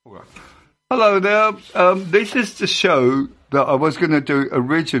Hello there. This is the show that I was going to do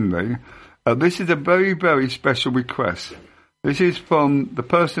originally. This is a very, very special request. This is from the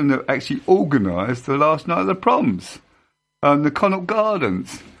person that actually organised the last night of the proms, the Connaught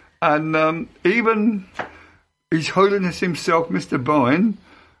Gardens. And even His Holiness himself, Mr. Vine,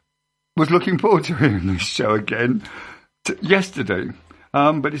 was looking forward to hearing this show again yesterday.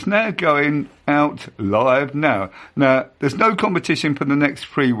 But it's now going out live now. Now, there's no competition for the next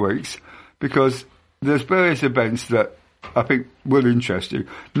 3 weeks because there's various events that I think will interest you.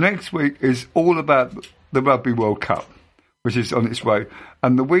 Next week is all about the Rugby World Cup, which is on its way.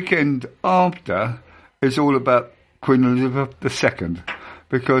 And the weekend after is all about Queen Elizabeth II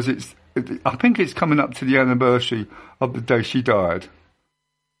because I think it's coming up to the anniversary of the day she died,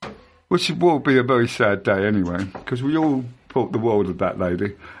 which will be a very sad day anyway because we all thought the world of that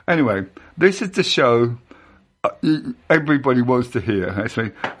lady. Anyway, this is the show everybody wants to hear,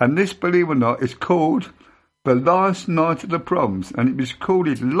 actually. And this, believe it or not, is called The Last Night of the Proms. And it was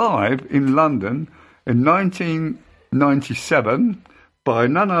recorded live in London in 1997 by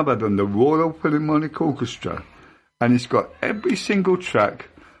none other than the Royal Philharmonic Orchestra. And it's got every single track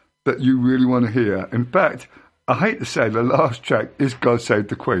that you really want to hear. In fact, I hate to say the last track is God Save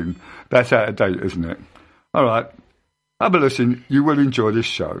the Queen. That's out of date, isn't it? All right. Have a listen. You will enjoy this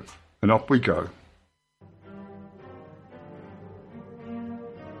show. And off we go.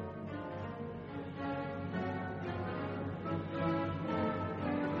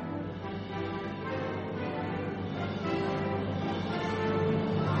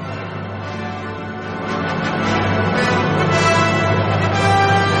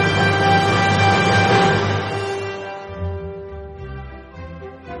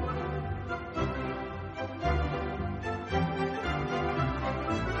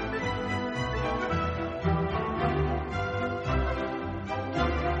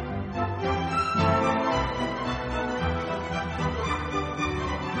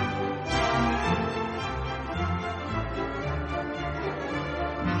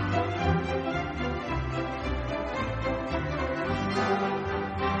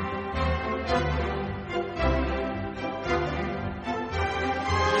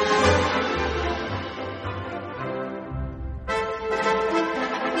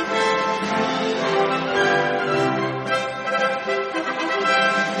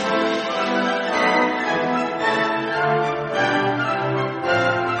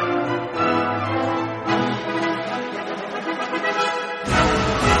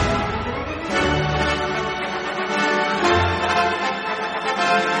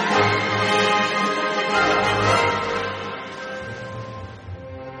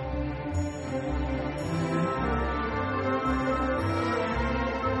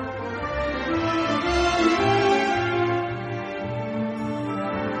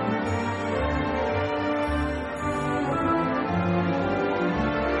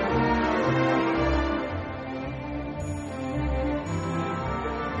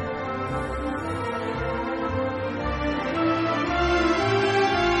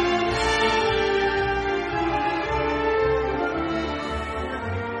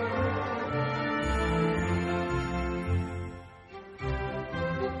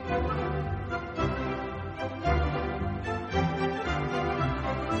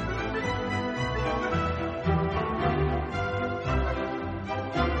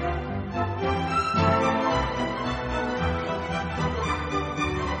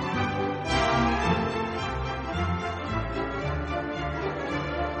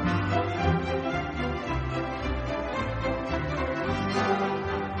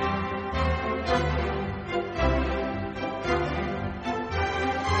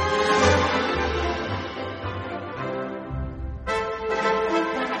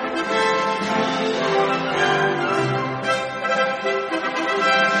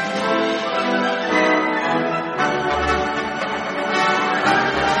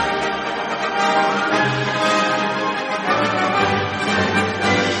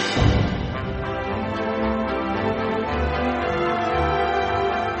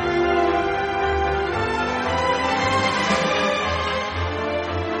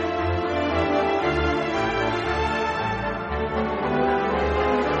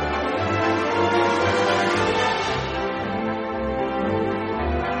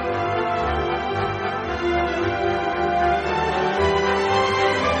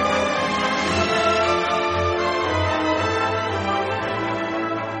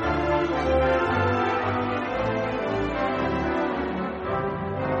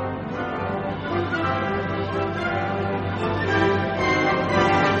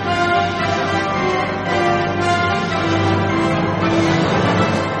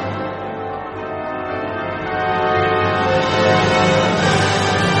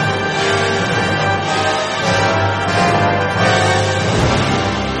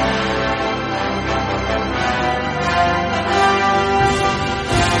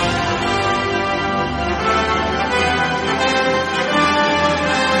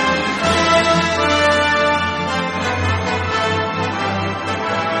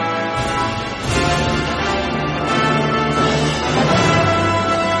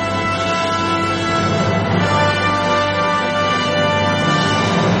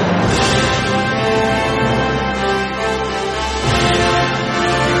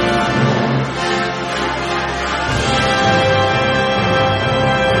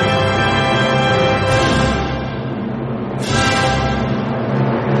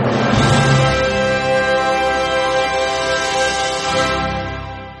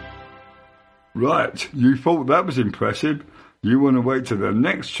 Right, you thought that was impressive. You want to wait to the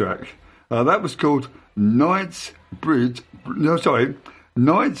next track. That was called Knight's Bride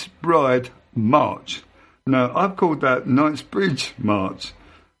March. Now, I've called that Knight's Bridge March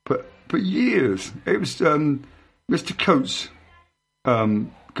for years. It was Mr. Coates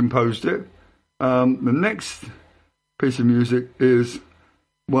composed it. The next piece of music is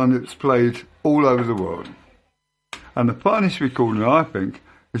one that's played all over the world. And the finest recording, I think,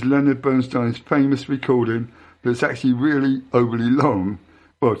 is Leonard Bernstein's famous recording that's actually really overly long.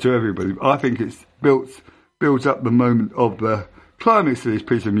 Well, to everybody. I think it's builds up the moment of the climax of this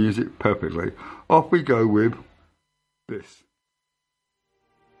piece of music perfectly. Off we go with this.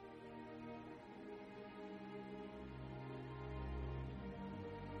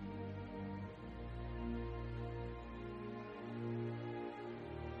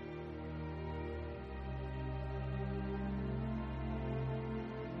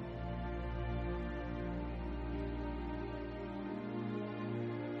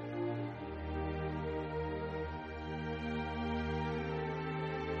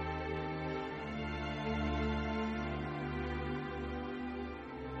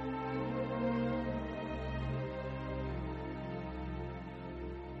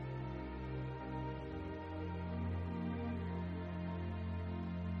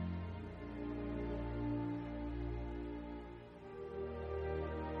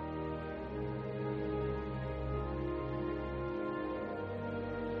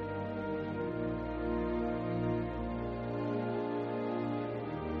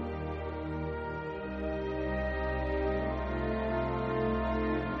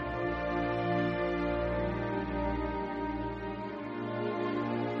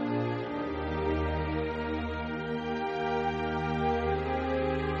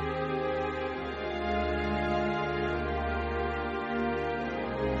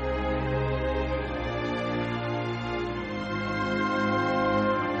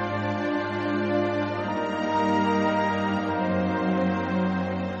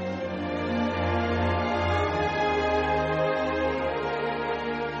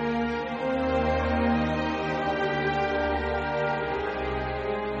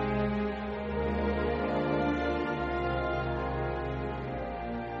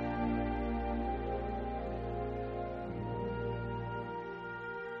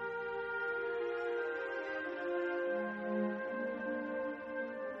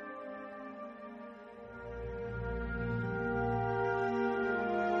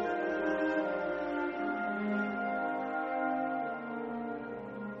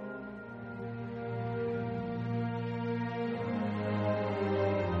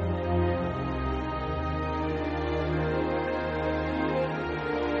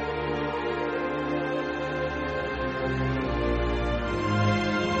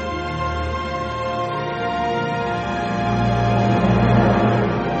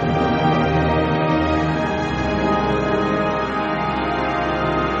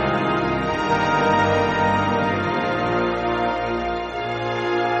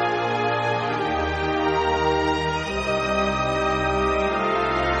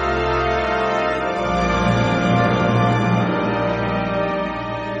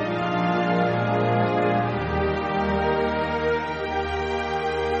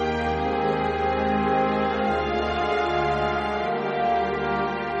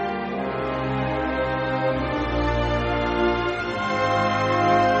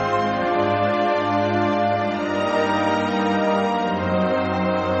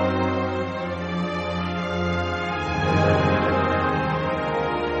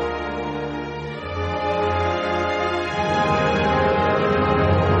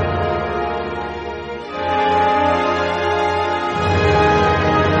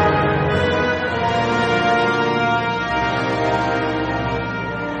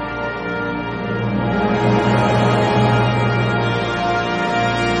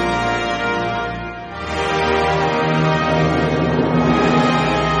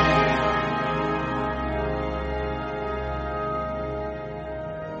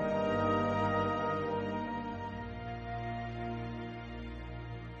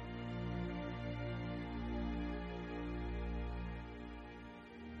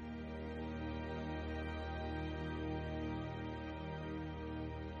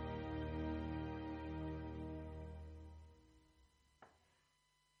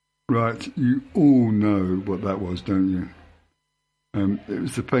 Right, you all know what that was, don't you? It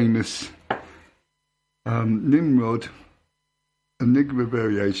was the famous Nimrod Enigma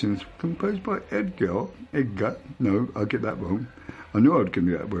Variations, composed by Edgar. No, I get that wrong. I knew I'd get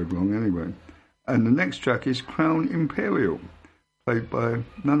that word wrong anyway. And the next track is Crown Imperial, played by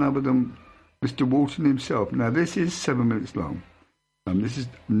none other than Mr. Walton himself. Now, this is 7 minutes long. This is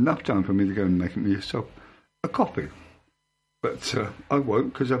enough time for me to go and make myself a coffee. But I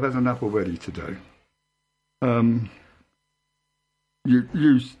won't, because I've had enough already today.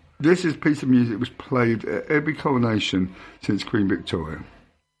 This is a piece of music that was played at every coronation since Queen Victoria.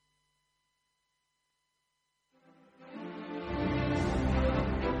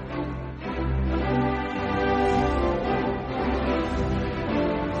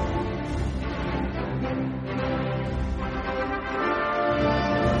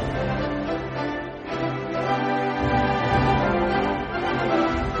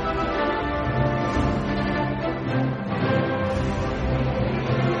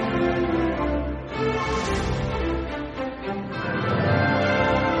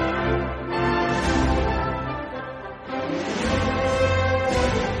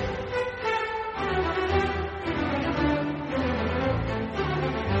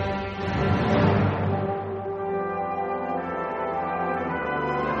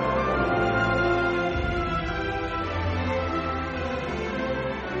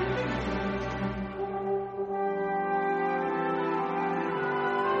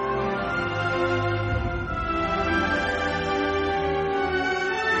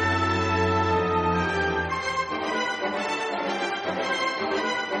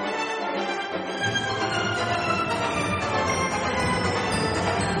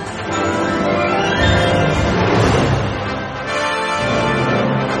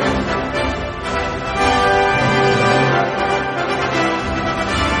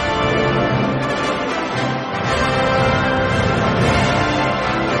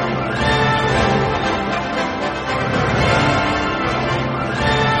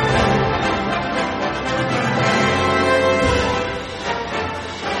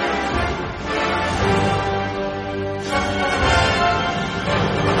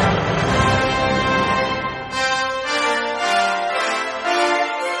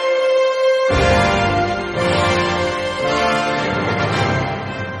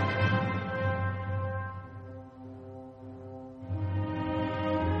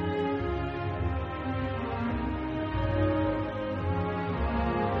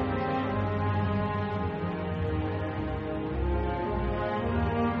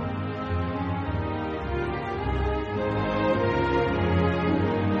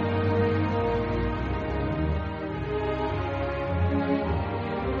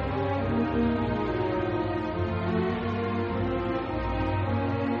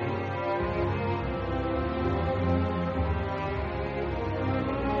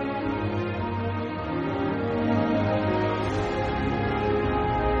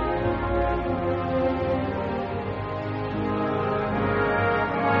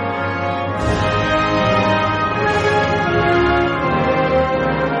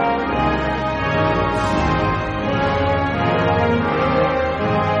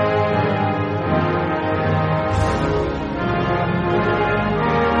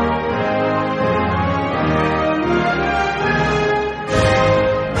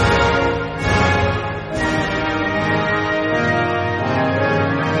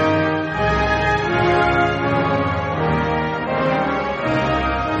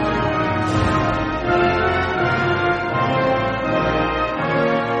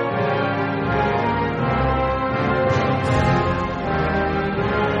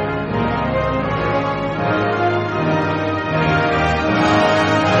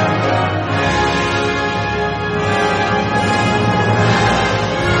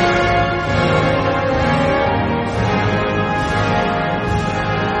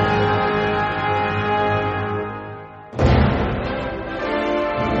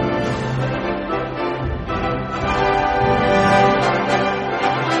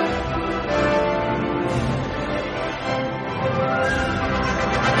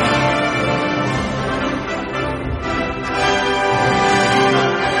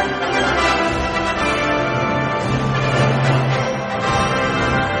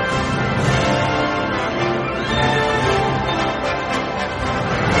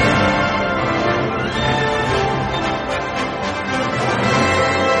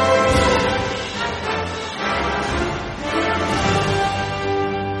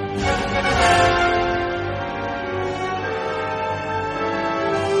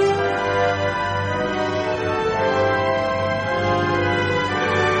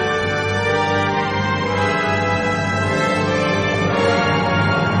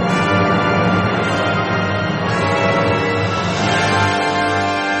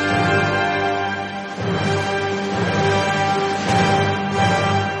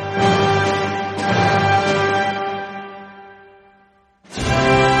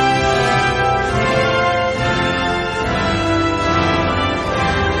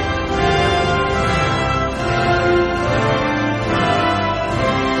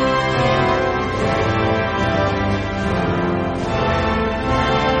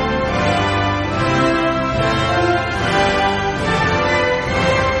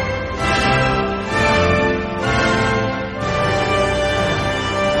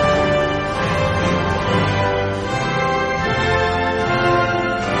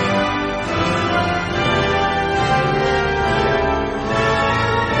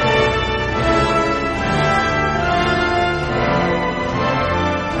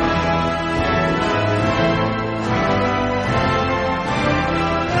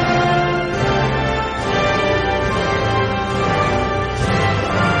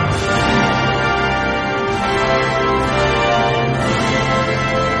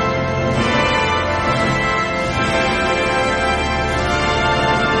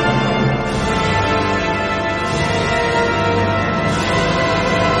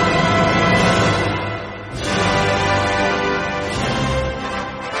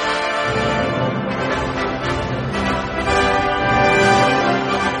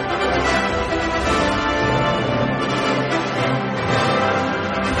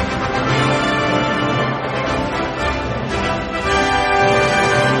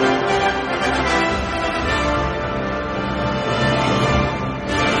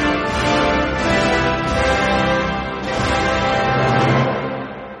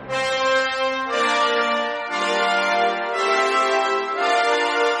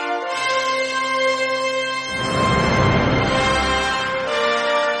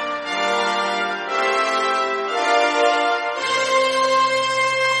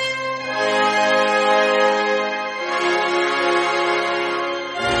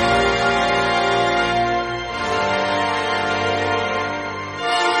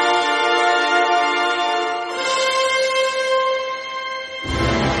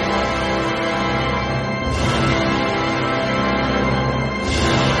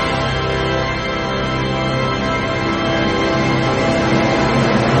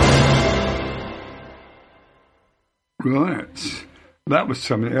 Right. That was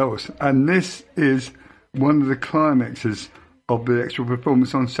something else. And this is one of the climaxes of the extra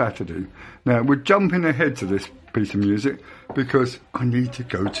performance on Saturday. Now, we're jumping ahead to this piece of music because I need to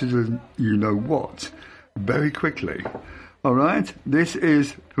go to the you-know-what very quickly. All right? This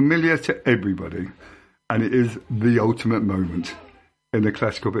is familiar to everybody, and it is the ultimate moment in the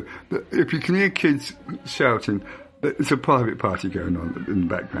classical bit. If you can hear kids shouting, it's a private party going on in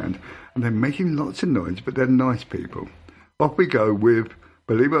the background, and they're making lots of noise, but they're nice people. Off we go with,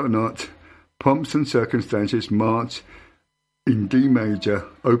 believe it or not, Pomps and Circumstances March in D major,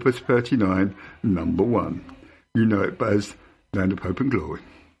 Opus 39, number 1. You know it as Land of Hope and Glory.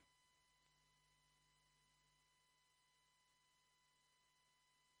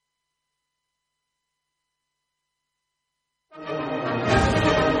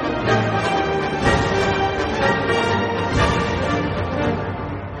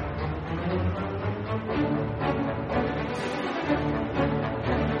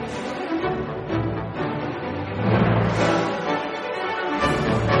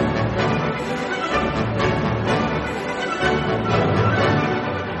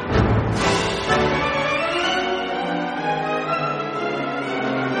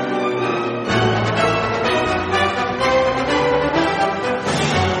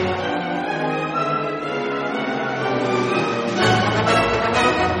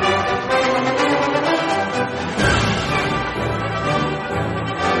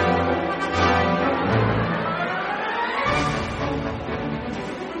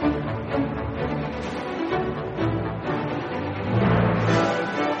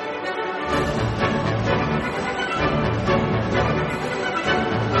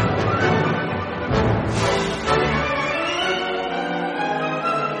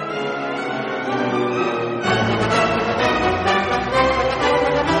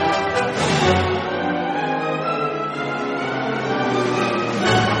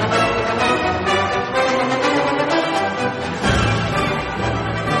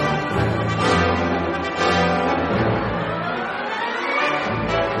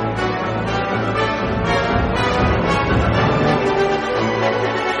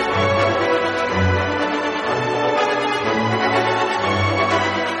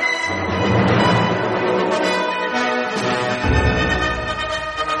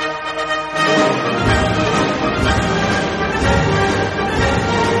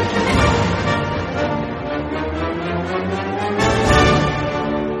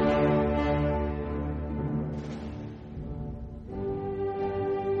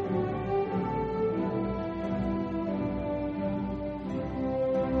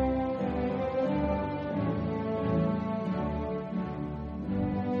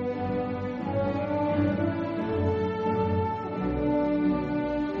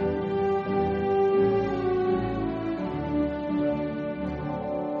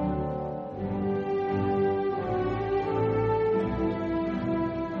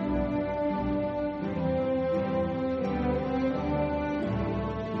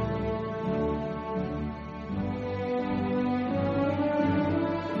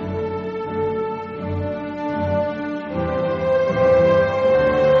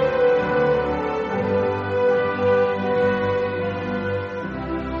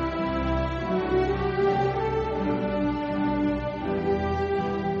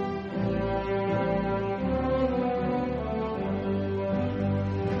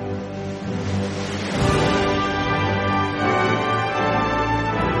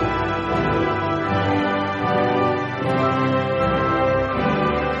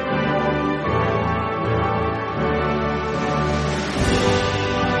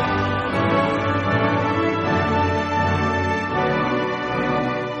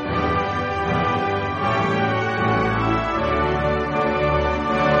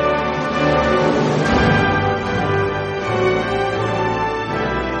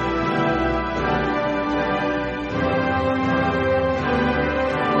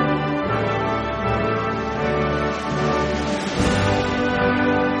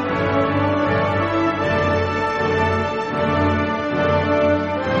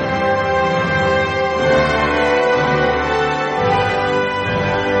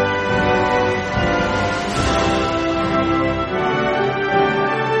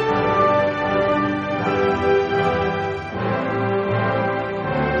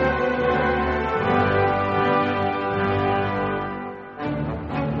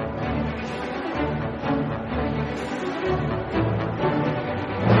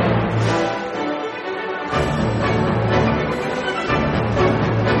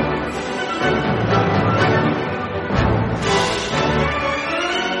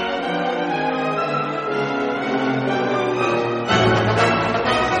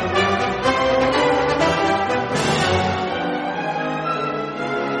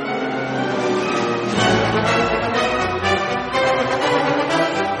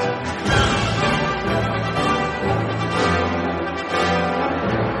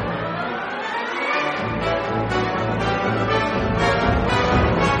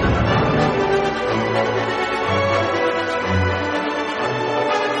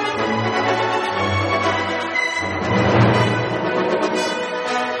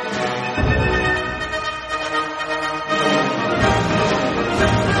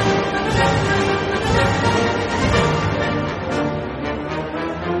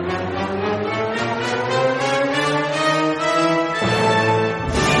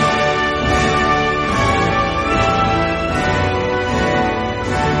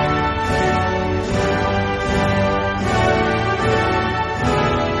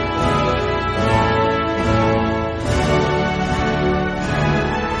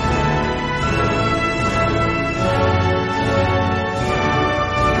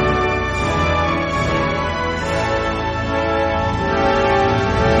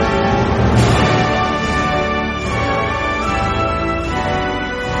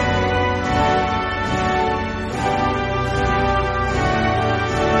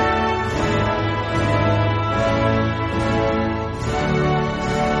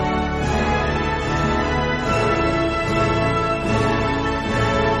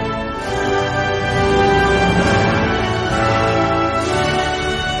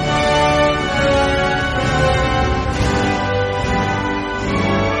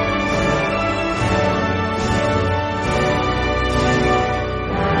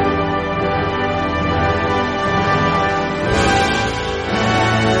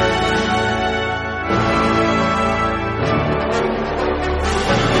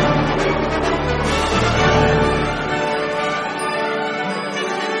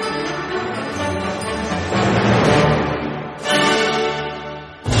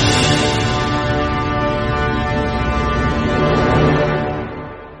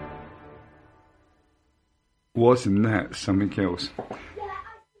 wasn't that something else?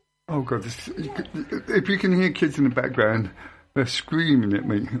 Oh God! If you can hear kids in the background, they're screaming at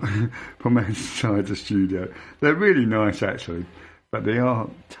me from outside the studio. They're really nice, actually, but they are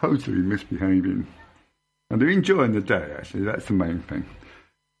totally misbehaving. And they're enjoying the day, actually. That's the main thing.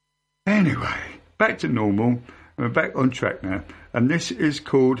 Anyway, back to normal. We're back on track now. And this is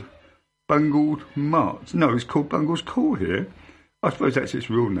called Bungled March. No, it's called Bungle's Call here. I suppose that's its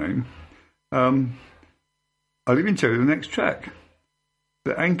real name. I'll even tell you the next track.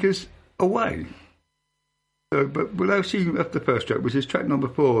 The Anchors Away. So, but we'll actually have the first track, which is track number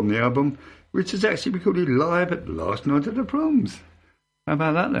 4 on the album, which is actually recorded live at the last night of the Proms. How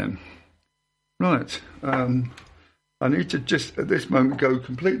about that then? Right. I need to just at this moment go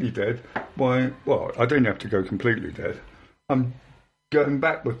completely dead. Why? Well, I don't have to go completely dead. I'm going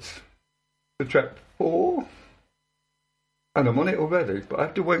backwards to track 4, and I'm on it already, but I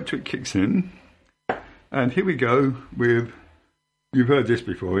have to wait till it kicks in. And here we go with, you've heard this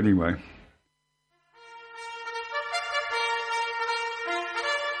before anyway.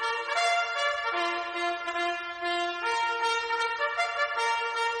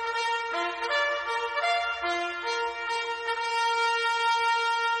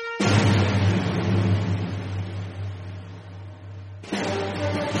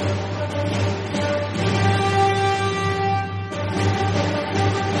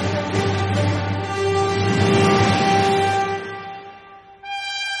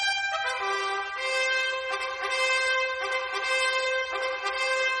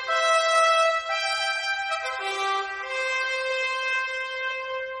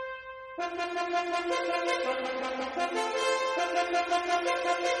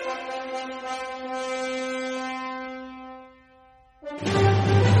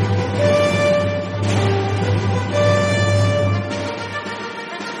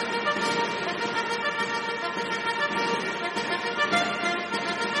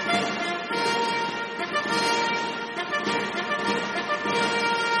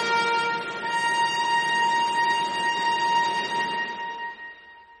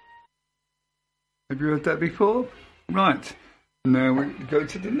 Have you heard that before? Right. Now we go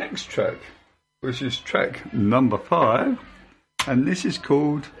to the next track, which is track number 5, and this is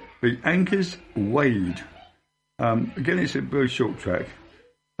called The Anchors Wade. Again, it's a very short track.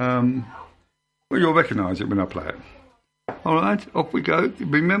 Well, you'll recognise it when I play it. All right, off we go.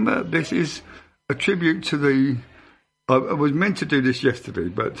 Remember, this is a tribute to the... I was meant to do this yesterday,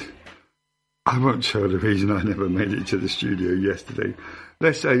 but I won't show the reason I never made it to the studio yesterday.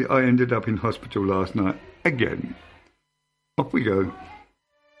 Let's say I ended up in hospital last night again. Off we go.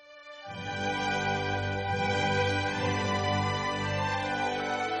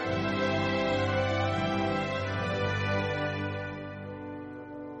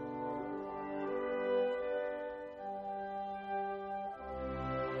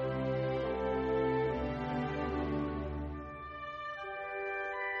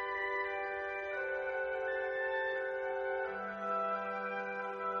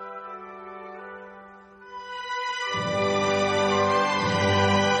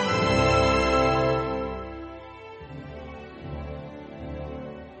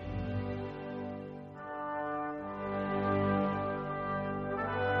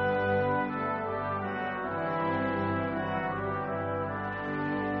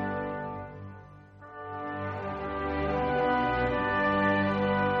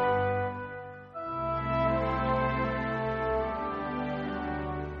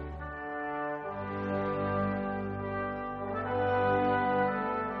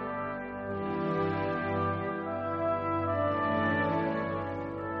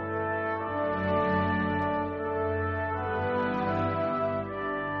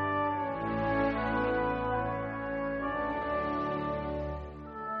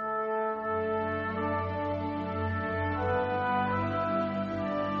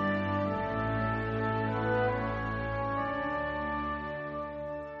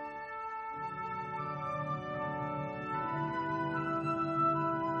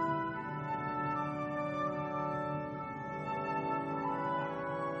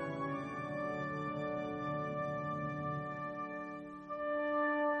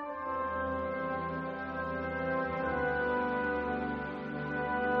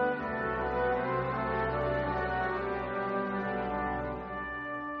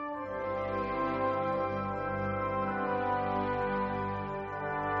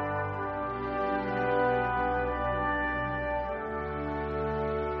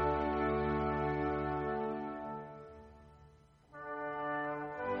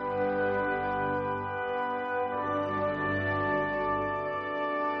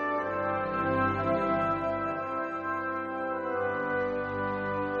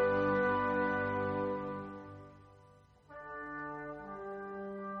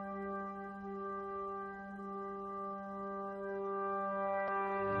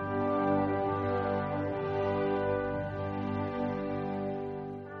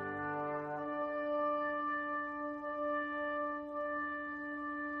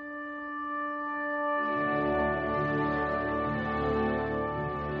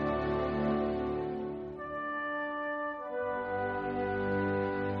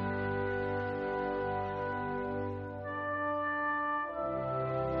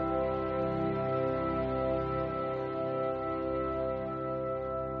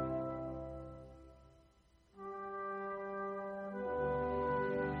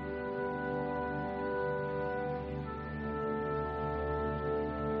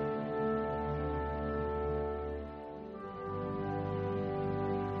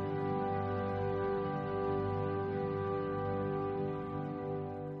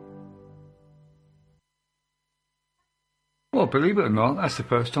 Well, believe it or not, that's the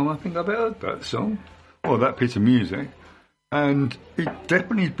first time I think I've heard that song, or that piece of music. And it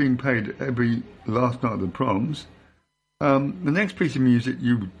definitely has been played every last night of the proms. The next piece of music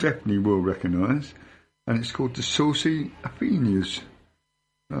you definitely will recognise, and it's called The Saucy Athenias.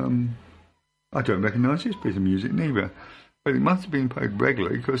 I don't recognise this piece of music neither, but it must have been played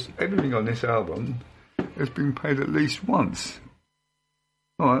regularly because everything on this album has been played at least once.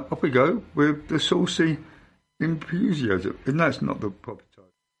 All right, off we go with The Saucy Enthusiasm. And that's not the proper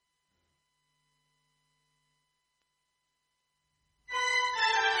title.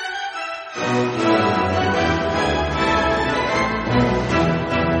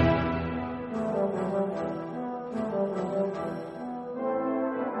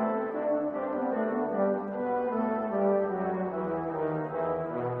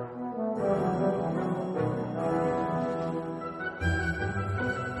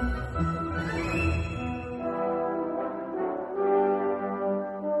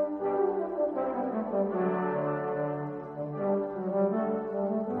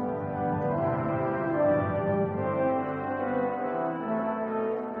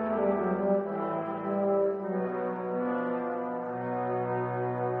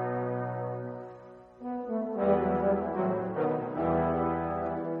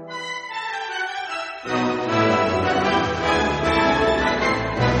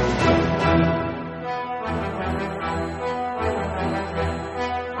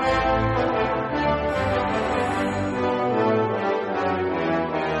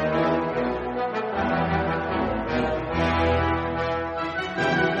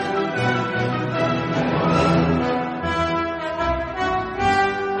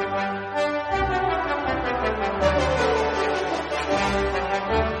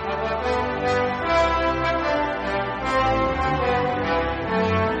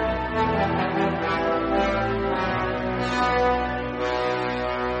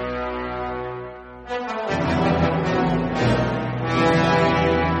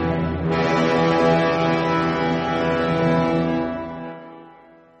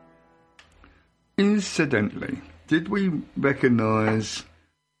 Incidentally, did we recognise,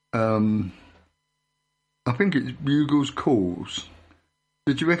 I think it's Bugle's Calls.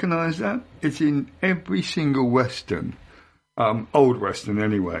 Did you recognise that? It's in every single Western, old Western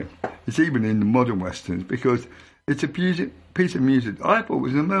anyway. It's even in the modern Westerns because it's a piece of music I thought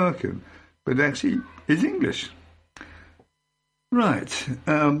was American, but actually is English. Right,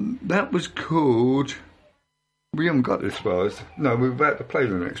 that was called, we haven't got this far, no, we're about to play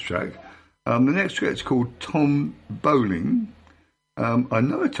the next track. The next track is called Tom Bowling. I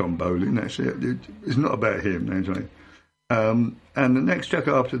know a Tom Bowling, actually. It's not about him, actually. And the next track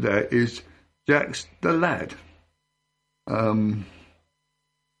after that is Jack's the Lad. You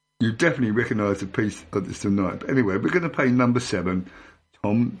definitely recognise the piece of this tonight. But anyway, we're going to play number 7,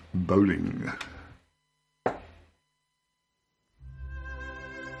 Tom Bowling.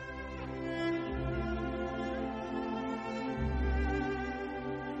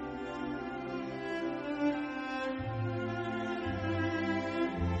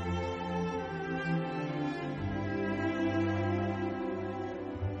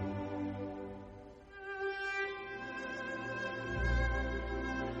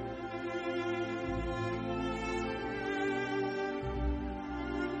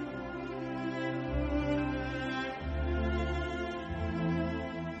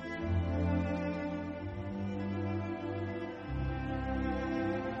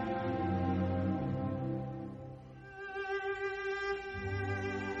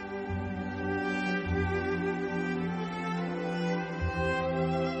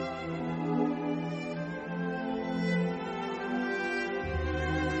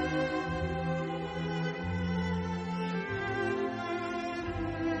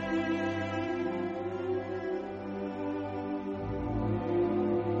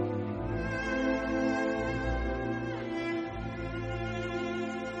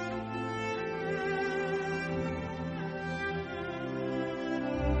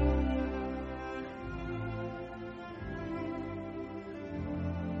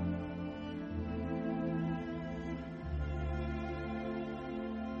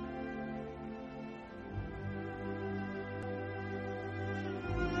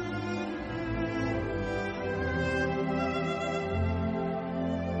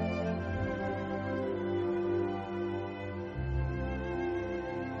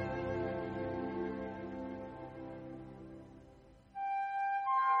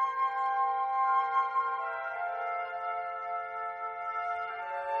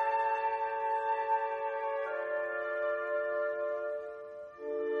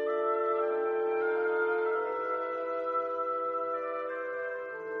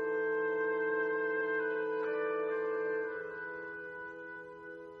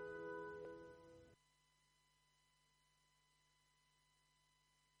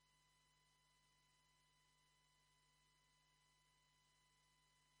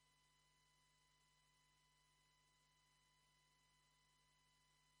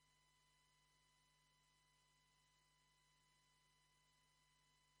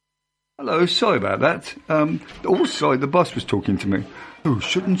 Hello, sorry about that. Sorry, the boss was talking to me. Oh,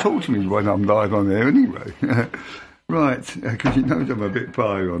 shouldn't talk to me when I'm live on air anyway. Right, because you know I'm a bit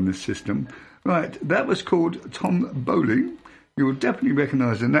prior on this system. Right, that was called Tom Bowling. You will definitely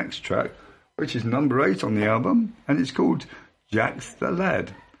recognise the next track, which is number 8 on the album, and it's called Jack's the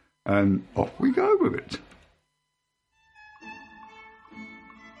Lad. And off we go with it.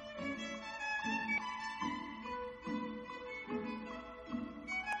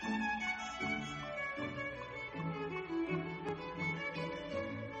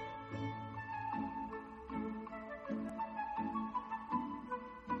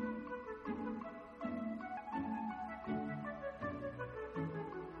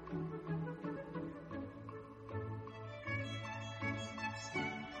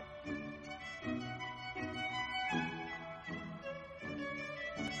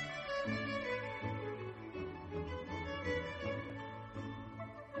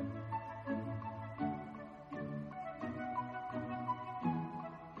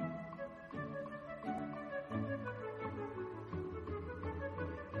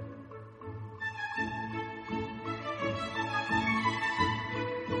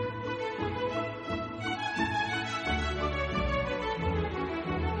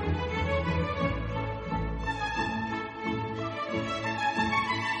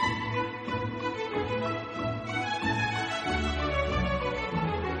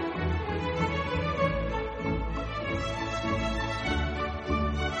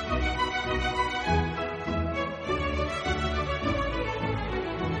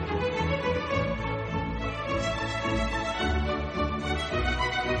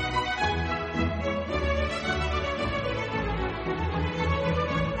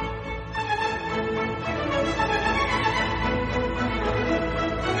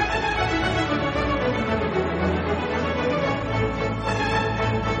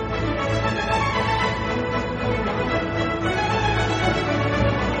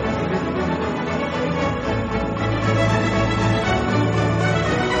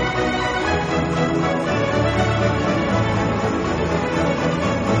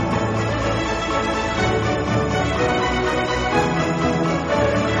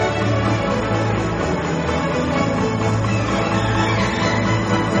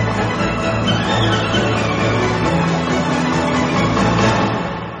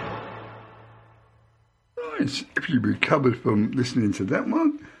 If you recovered from listening to that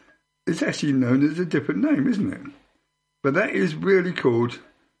one, it's actually known as a different name, isn't it? But that is really called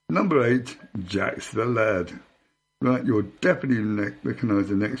number 8, Jack's the Lad. Right, you'll definitely recognise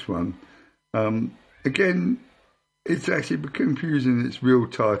the next one. Again, it's actually confusing its real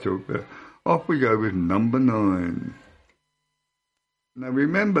title, but off we go with number 9. Now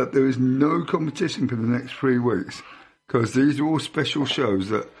remember, there is no competition for the next 3 weeks, because these are all special shows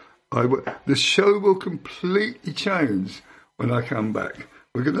that the show will completely change when I come back.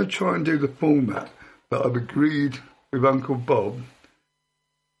 We're going to try and do the format that I've agreed with Uncle Bob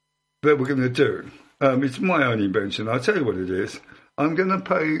that we're going to do. It's my own invention. I'll tell you what it is. I'm going to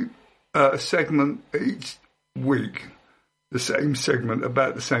play a segment each week, the same segment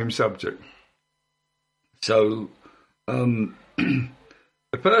about the same subject. So the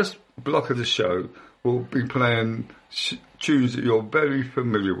first block of the show will be playing tunes that you're very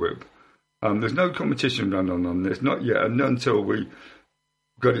familiar with. There's no competition run on this, not yet, and until we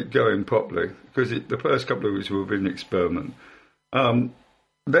got it going properly, because the first couple of weeks will be an experiment. Then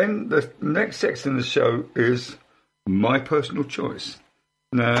the next section of the show is my personal choice.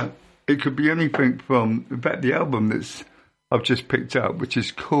 Now, it could be anything from, in fact, the album that I've just picked up, which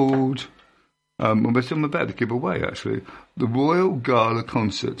is called, which I'm about to give away, actually, The Royal Gala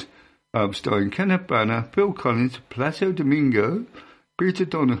Concert, starring Kenneth Branagh, Phil Collins, Placido Domingo, Peter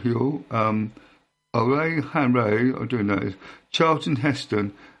Donahue, Ray Harry, I don't know, Charlton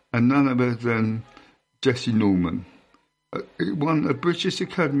Heston, and none other than Jesse Norman. It won a British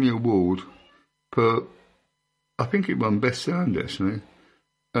Academy Award for, I think it won Best Sound, actually,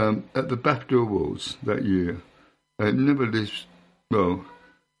 at the BAFTA Awards that year. It never lives, well,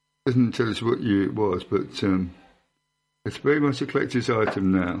 doesn't tell us what year it was, but it's very much a collector's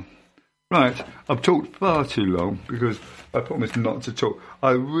item now. Right, I've talked far too long because I promised not to talk.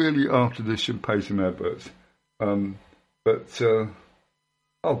 I really, after this, should pay some adverts. Oh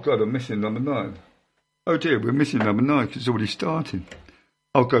God, I'm missing number 9. Oh dear, we're missing number 9 because it's already starting.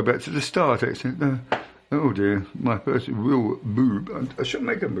 I'll go back to the start, actually. No. Oh dear, my first real move. I should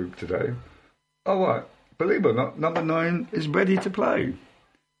make a move today. All right, believe it or not, number 9 is ready to play.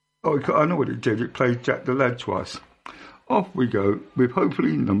 Oh, I know what it did. It played Jack the Lad twice. Off we go with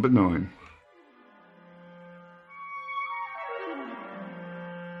hopefully number 9.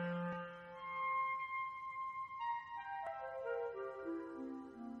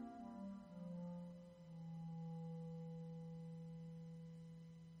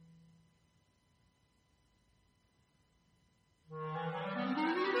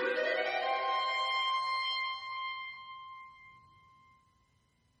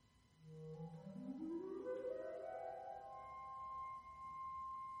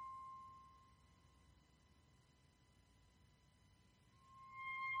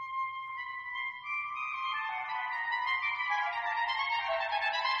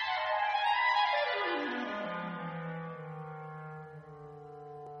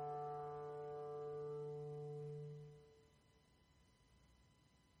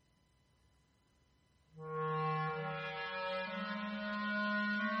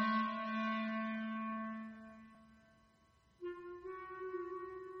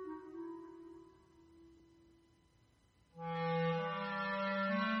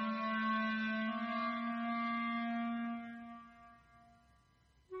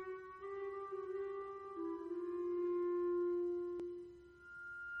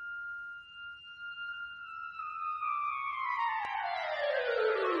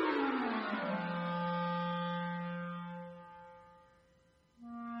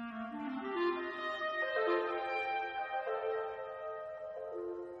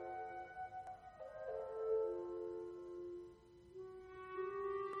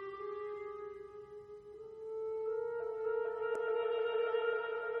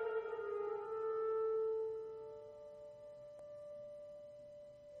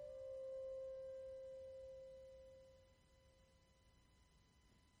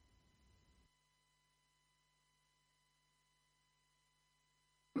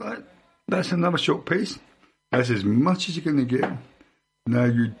 Right, that's another short piece. That's as much as you're going to get. Now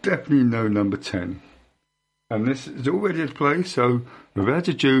you definitely know number 10. And this is already at play, so without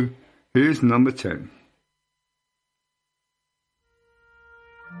ado, here's number 10.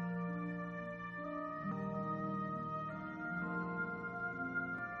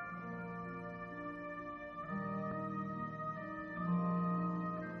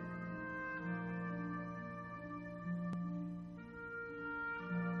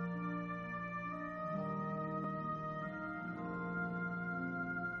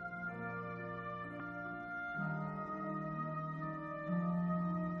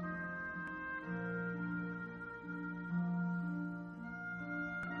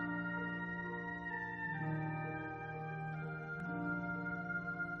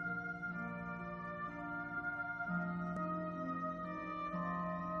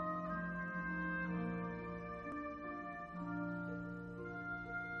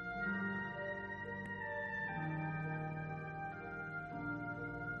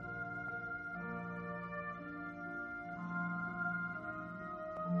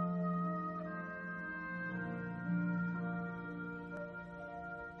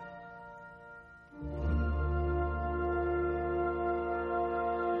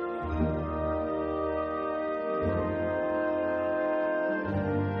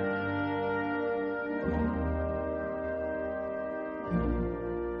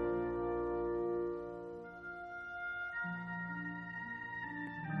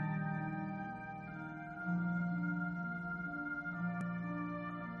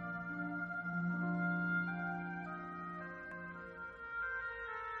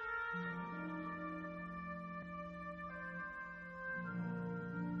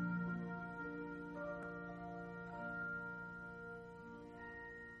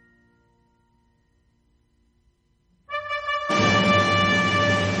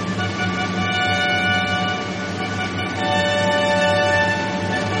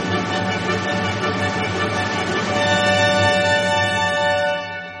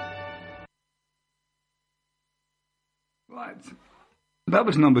 Right, that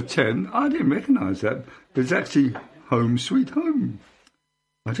was number 10. I didn't recognise that, but it's actually Home Sweet Home.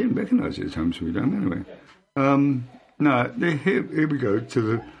 I didn't recognise it as Home Sweet Home anyway. No, here we go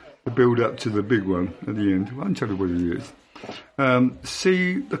to the build up to the big one at the end. I won't tell you what it is.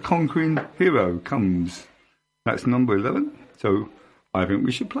 See the Conquering Hero comes. That's number 11. So I think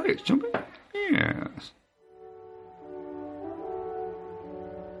we should play it, shall we? Yes.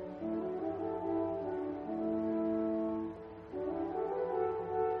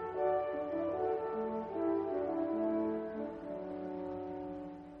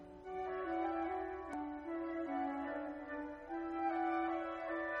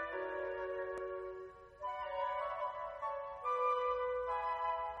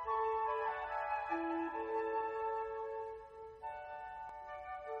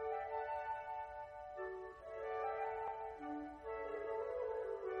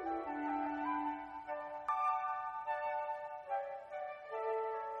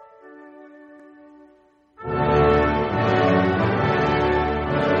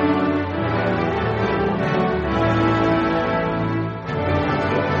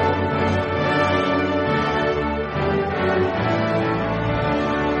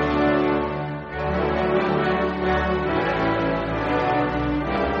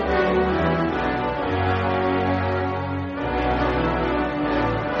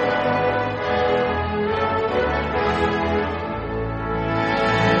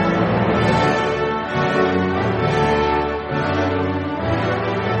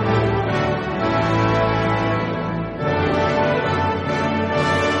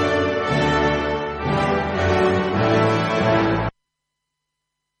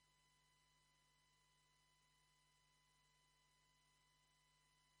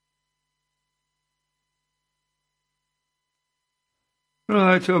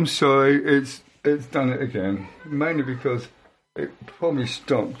 Right, I'm sorry, it's done it again. Mainly because it probably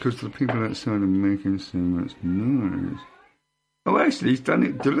stopped because the people outside are making so much noise. Oh, actually, it's done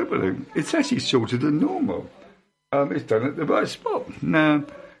it deliberately. It's actually shorter than normal. It's done it at the right spot. Now,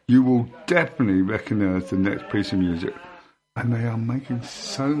 you will definitely recognise the next piece of music. And they are making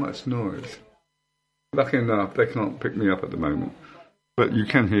so much noise. Lucky enough, they can't pick me up at the moment. But you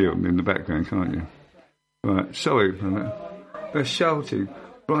can hear them in the background, can't you? Right, sorry for that. They're shouting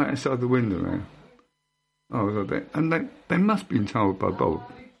right outside the window now. Oh, and they must be told by Bob.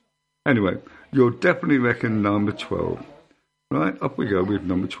 Anyway, you'll definitely reckon number 12. Right, up we go with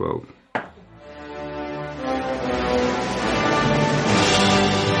number 12.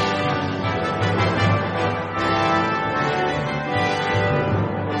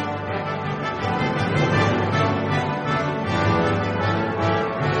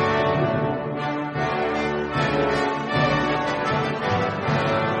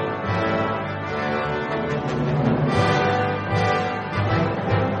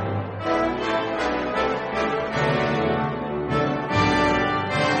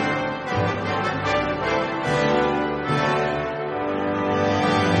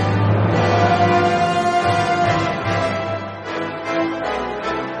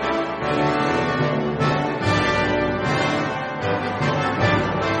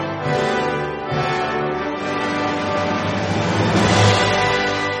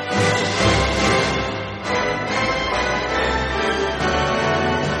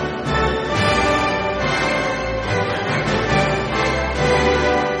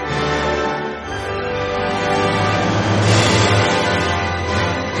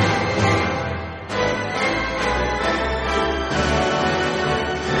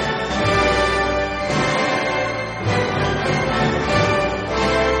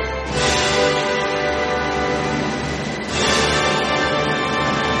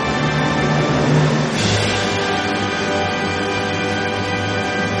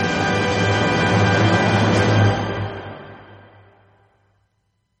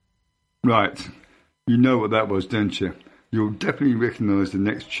 Right. You know what that was, don't you? You'll definitely recognise the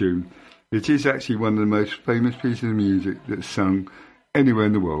next tune. It is actually one of the most famous pieces of music that's sung anywhere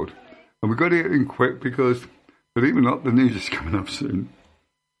in the world. And we've got to get in quick because, believe it or not, the news is coming up soon.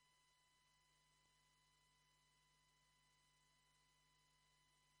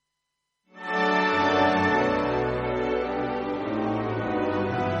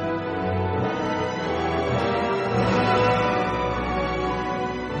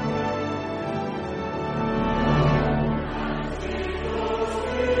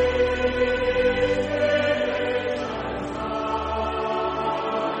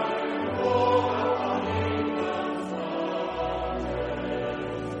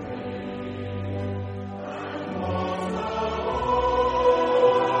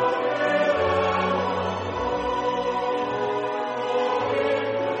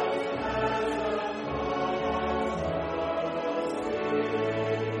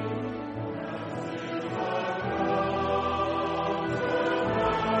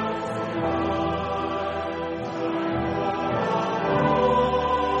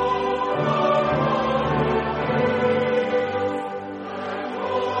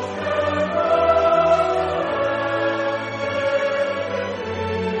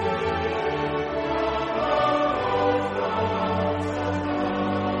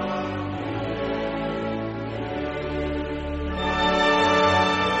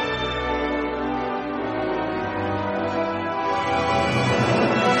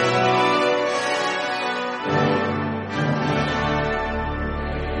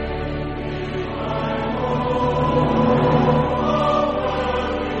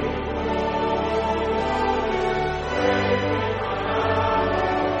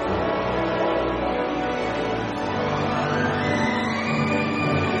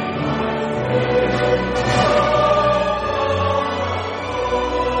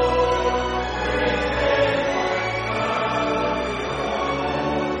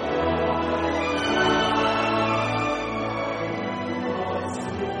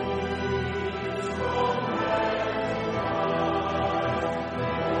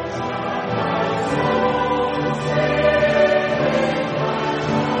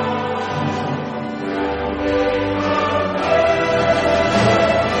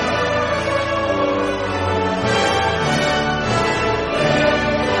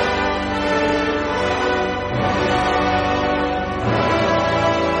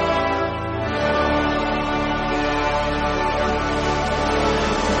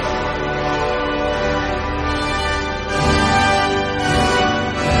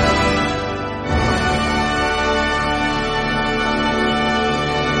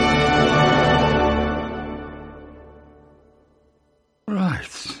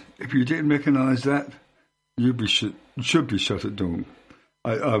 If you didn't recognise that, you should be shot at dawn.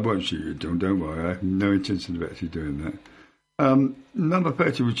 I won't shoot you at dawn, don't worry. I have no intention of actually doing that. Number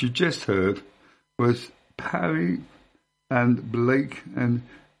 30, which you just heard, was Parry and Blake and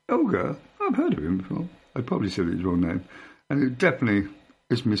Elgar. I've heard of him before. I probably said his wrong name. And it definitely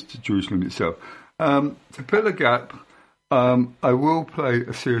is Mr. Jerusalem itself. To fill a gap, I will play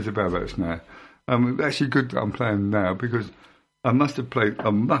a series of adverts now. It's actually good that I'm playing them now because I must play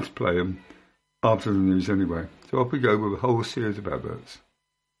them after the news anyway. So off we go with a whole series of adverts.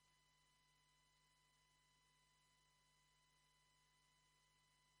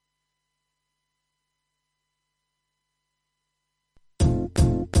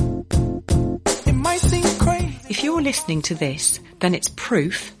 If you're listening to this, then it's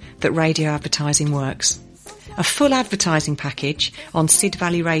proof that radio advertising works. A full advertising package on Sid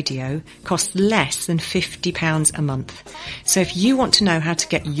Valley Radio costs less than £50 a month. So if you want to know how to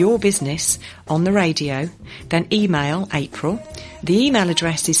get your business on the radio, then email April. The email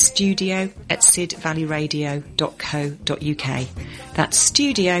address is studio@sidvalleyradio.co.uk. That's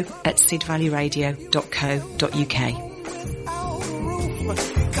studio@sidvalleyradio.co.uk.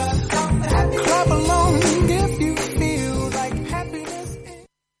 Clap along if you feel like happiness.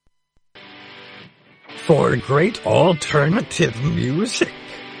 For great alternative music,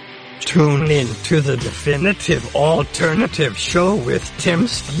 tune in to the Definitive Alternative Show with Tim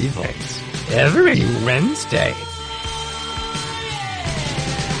Stevens every Wednesday.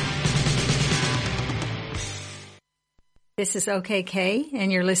 This is OKK,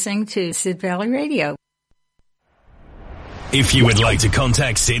 and you're listening to Sid Valley Radio. If you would like to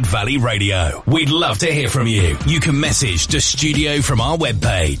contact Sid Valley Radio, we'd love to hear from you. You can message the studio from our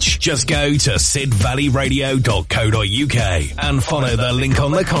webpage. Just go to sidvalleyradio.co.uk and follow the link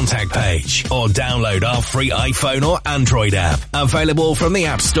on the contact page, or download our free iPhone or Android app, available from the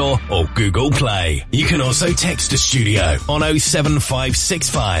App Store or Google Play. You can also text the studio on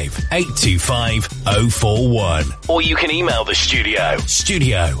 07565 825 041, or you can email the studio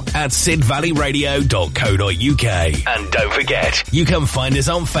 @sidvalleyradio.co.uk. And don't forget, you can find us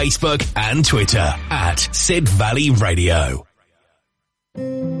on Facebook and Twitter @Sid Valley Radio.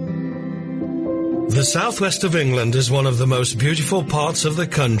 The southwest of England is one of the most beautiful parts of the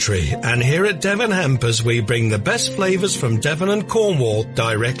country, and here at Devon Hampers we bring the best flavours from Devon and Cornwall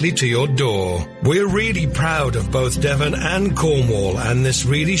directly to your door. We're really proud of both Devon and Cornwall, and this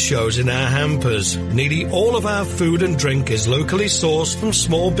really shows in our hampers. Nearly all of our food and drink is locally sourced from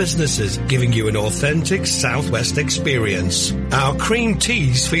small businesses, giving you an authentic southwest experience. Our cream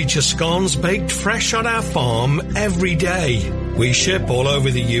teas feature scones baked fresh on our farm every day. We ship all over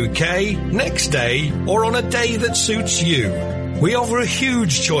the UK, next day, or on a day that suits you. We offer a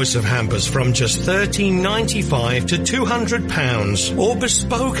huge choice of hampers from just $13.95 to £200, or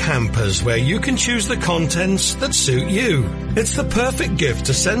bespoke hampers where you can choose the contents that suit you. It's the perfect gift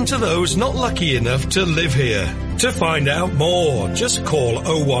to send to those not lucky enough to live here. To find out more, just call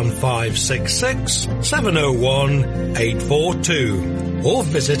 01566 701 842. Or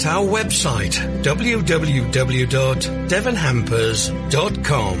visit our website,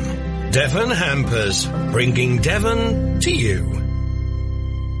 www.devonhampers.com. Devon Hampers, bringing Devon to you.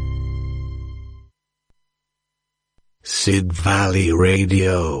 Sid Valley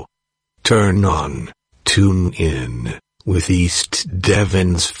Radio. Turn on, tune in with East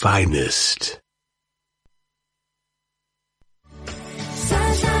Devon's finest.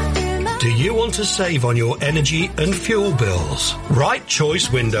 Do you want to save on your energy and fuel bills? Right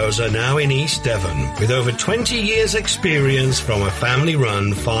Choice Windows are now in East Devon with over 20 years experience from a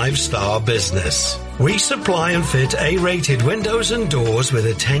family-run 5-star business. We supply and fit A-rated windows and doors with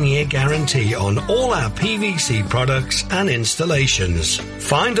a 10-year guarantee on all our PVC products and installations.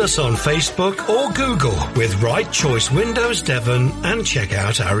 Find us on Facebook or Google with Right Choice Windows Devon and check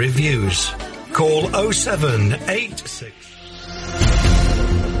out our reviews. Call 0786.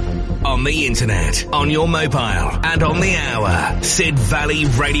 On the internet, on your mobile, and on the hour, Sid Valley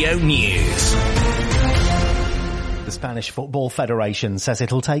Radio News. The Spanish Football Federation says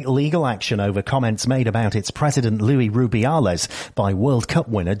it'll take legal action over comments made about its president Luis Rubiales by World Cup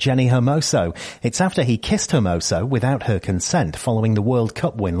winner Jenny Hermoso. It's after he kissed Hermoso without her consent following the World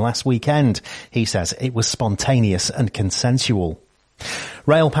Cup win last weekend. He says it was spontaneous and consensual.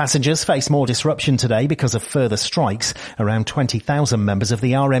 Rail passengers face more disruption today because of further strikes. Around 20,000 members of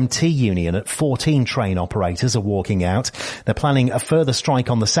the RMT union at 14 train operators are walking out. They're planning a further strike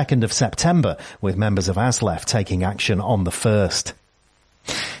on the 2nd of September, with members of ASLEF taking action on the 1st.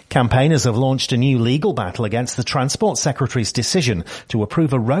 Campaigners have launched a new legal battle against the Transport Secretary's decision to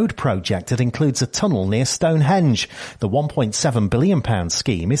approve a road project that includes a tunnel near Stonehenge. The £1.7 billion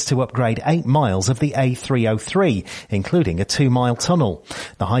scheme is to upgrade 8 miles of the A303, including a 2-mile tunnel.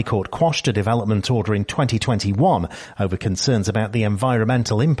 The High Court quashed a development order in 2021 over concerns about the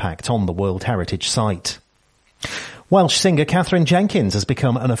environmental impact on the World Heritage Site. Welsh singer Catherine Jenkins has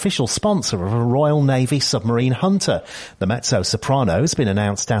become an official sponsor of a Royal Navy submarine hunter. The mezzo-soprano has been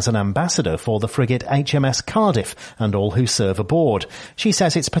announced as an ambassador for the frigate HMS Cardiff and all who serve aboard. She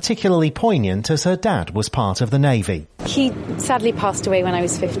says it's particularly poignant as her dad was part of the Navy. He sadly passed away when I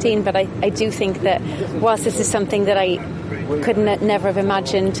was 15, but I do think that whilst this is something that I could never have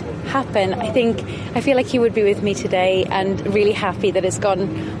imagined happen, I feel like he would be with me today, and really happy that it's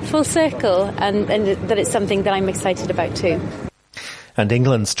gone full circle and that it's something that I'm excited about too. And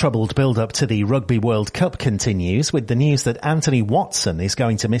England's troubled build-up to the Rugby World Cup continues with the news that Anthony Watson is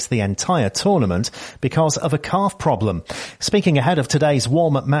going to miss the entire tournament because of a calf problem. Speaking ahead of today's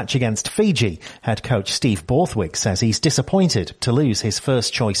warm-up match against Fiji, head coach Steve Borthwick says he's disappointed to lose his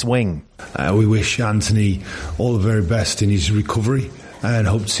first-choice wing. We wish Anthony all the very best in his recovery and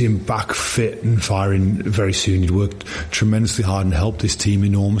hope to see him back fit and firing very soon. He'd worked tremendously hard and helped this team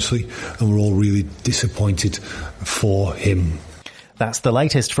enormously, and we're all really disappointed for him. That's the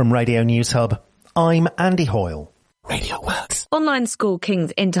latest from Radio News Hub. I'm Andy Hoyle. Radio Works. Online school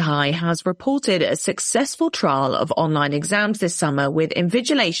King's Interhigh has reported a successful trial of online exams this summer, with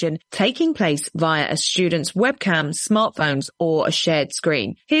invigilation taking place via a student's webcam, smartphones or a shared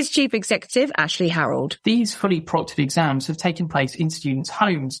screen. Here's Chief Executive Ashley Harold. These fully proctored exams have taken place in students'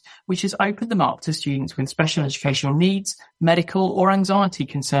 homes, which has opened them up to students with special educational needs, medical or anxiety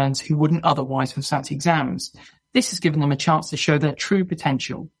concerns who wouldn't otherwise have sat exams. This has given them a chance to show their true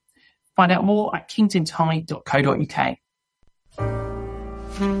potential. Find out more at kingsinterhigh.co.uk.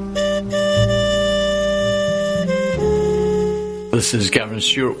 This is Gavin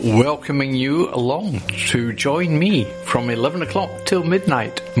Stewart welcoming you along to join me from 11 o'clock till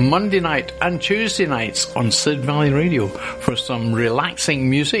midnight, Monday night and Tuesday nights on Sid Valley Radio for some relaxing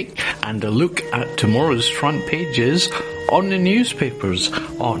music and a look at tomorrow's front pages on the newspapers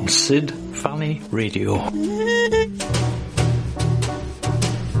on Sid Valley Radio.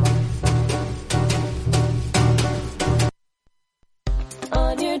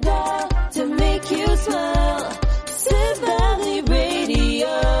 On your dial to make you smile. Sid Valley Radio.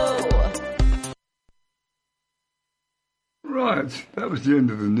 Right, that was the end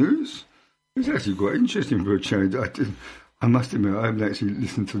of the news. It was actually quite interesting for a change. I must admit, I haven't actually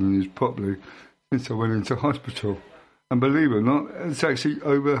listened to the news properly since I went into hospital. And believe it or not, it's actually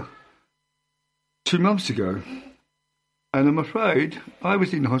over 2 months ago. And I'm afraid I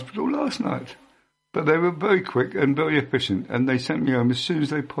was in hospital last night. But they were very quick and very efficient, and they sent me home as soon as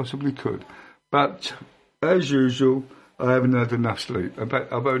they possibly could. But, as usual, I haven't had enough sleep. In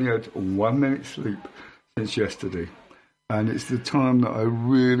fact, I've only had 1 minute's sleep since yesterday. And it's the time that I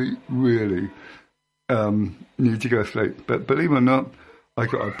really, really need to go to sleep. But believe it or not, I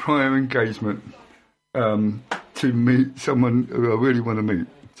got a prior engagement to meet someone who I really want to meet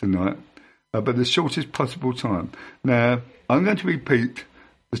tonight, but the shortest possible time. Now, I'm going to repeat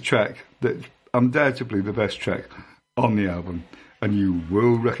the track that's undoubtedly the best track on the album, and you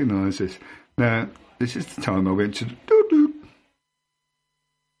will recognise this. Now, this is the time I went to doo-doo.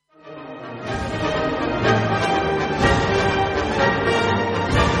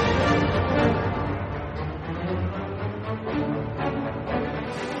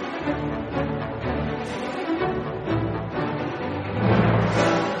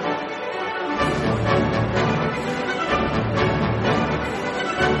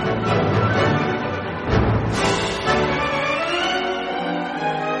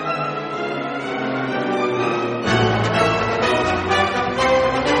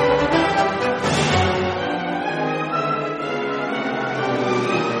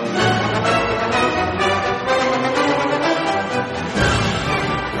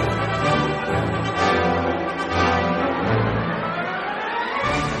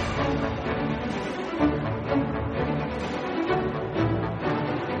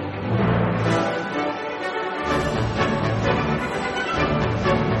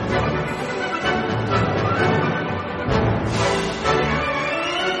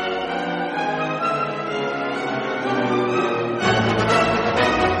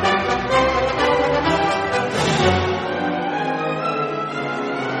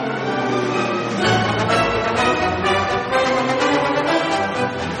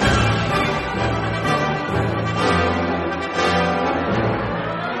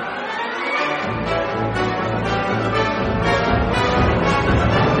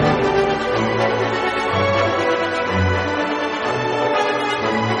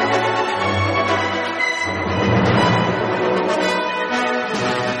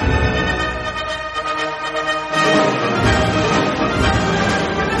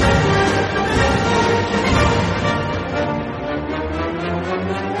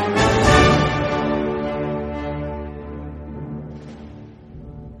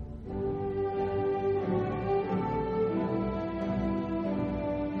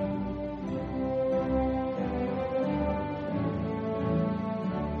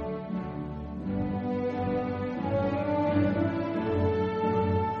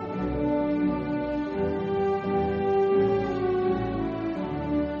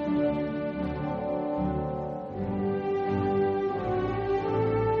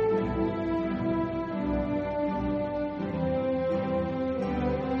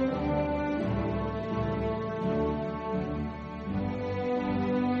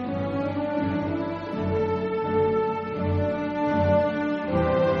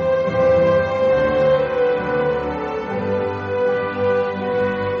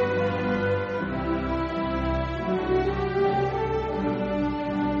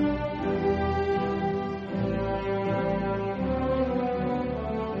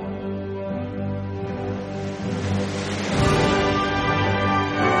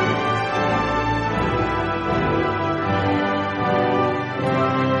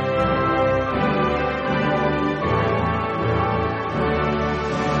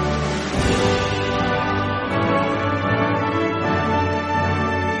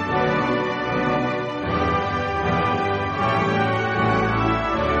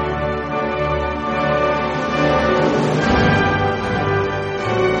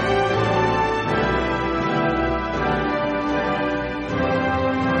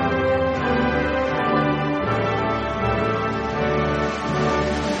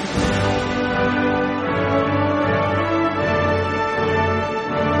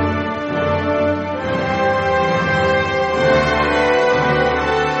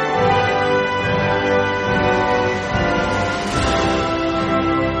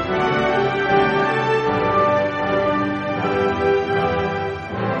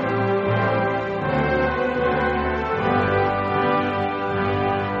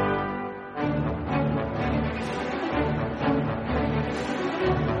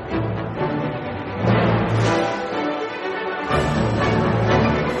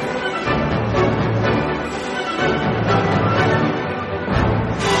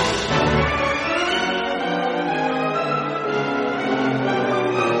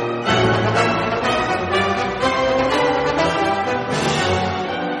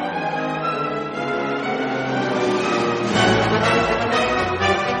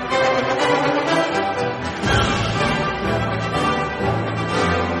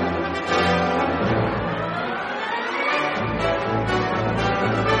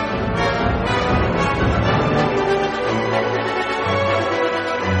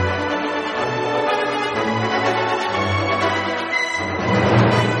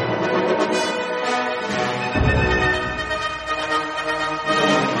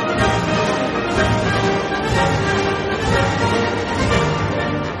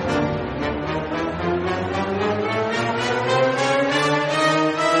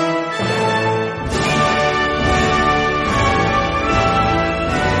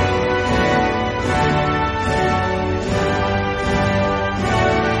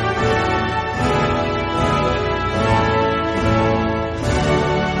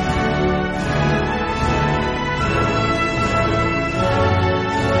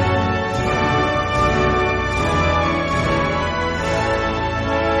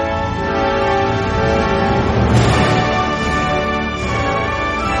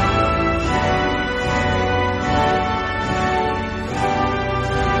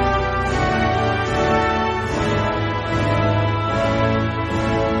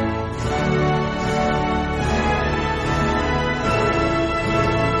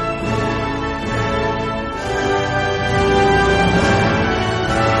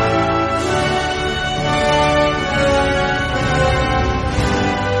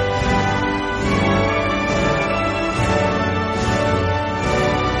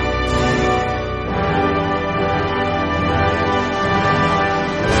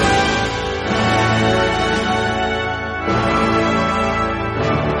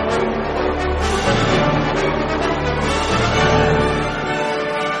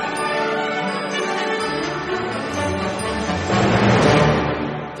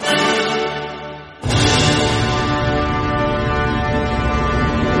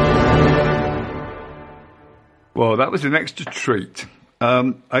 Well, that was an extra treat.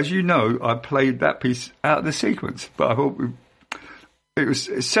 As you know, I played that piece out of the sequence, but I thought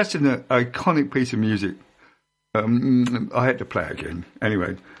it's such an iconic piece of music. I had to play it again.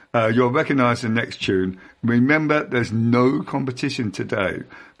 Anyway, you'll recognise the next tune. Remember, there's no competition today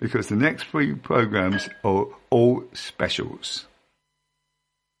because the next 3 programmes are all specials.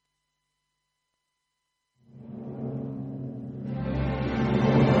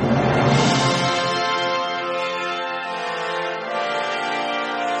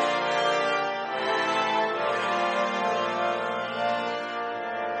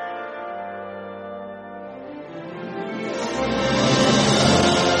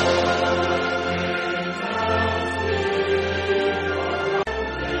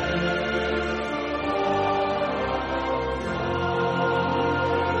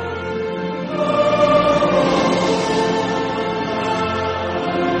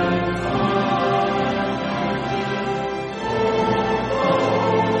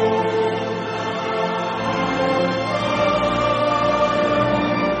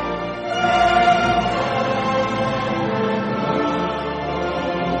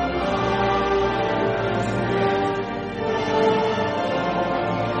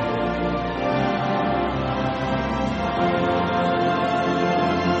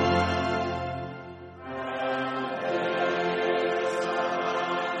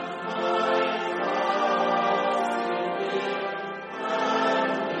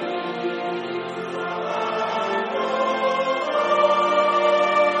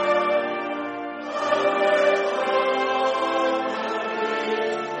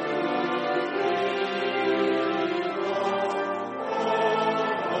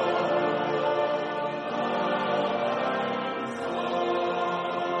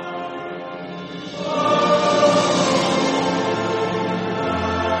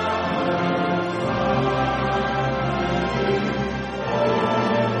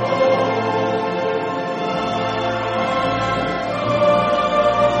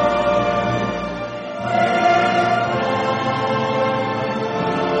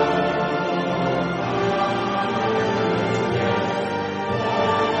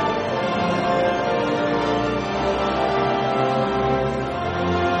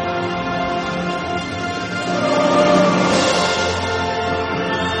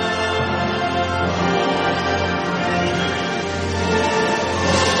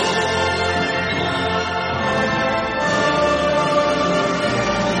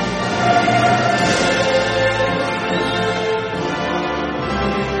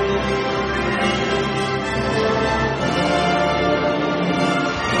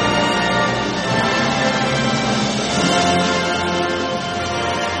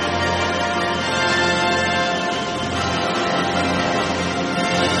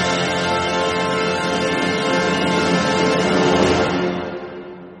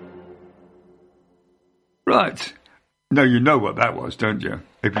 Right. No, you know what that was, don't you?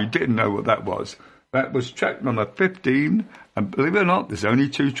 If you didn't know what that was track number 15, and believe it or not, there's only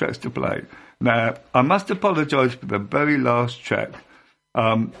 2 tracks to play. Now, I must apologise for the very last track,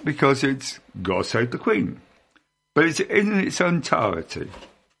 because it's God Save the Queen. But it's in its entirety.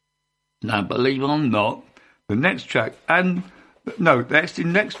 Now, believe it or not, the next track, the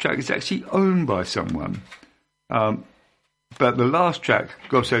next track is actually owned by someone. But the last track,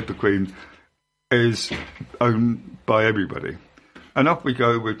 God Save the Queen, is owned by everybody. And off we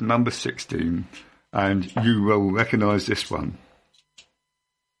go with number 16, and you will recognise this one.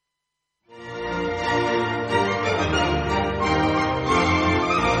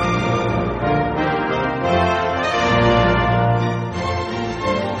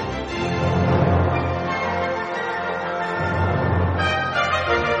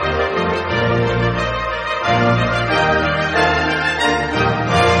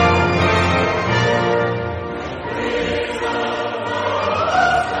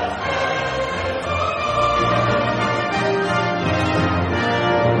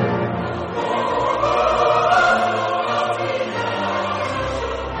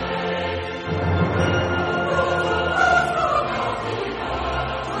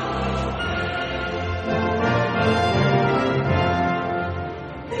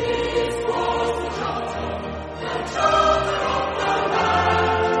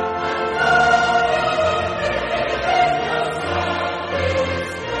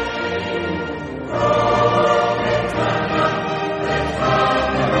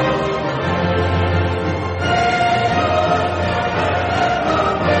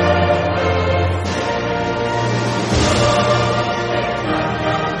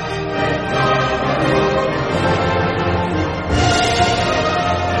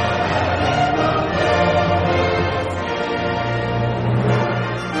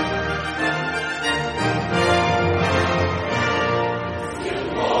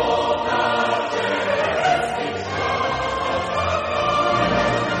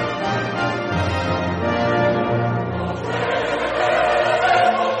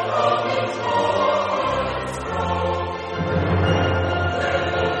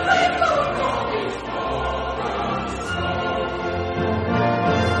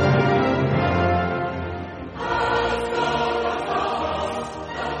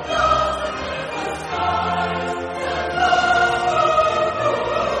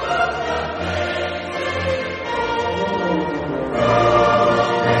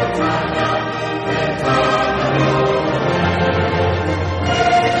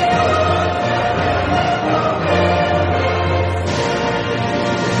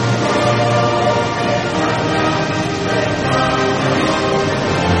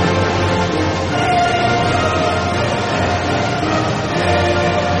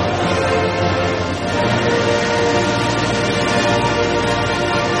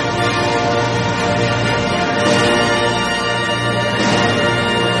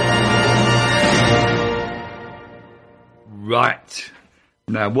 Right.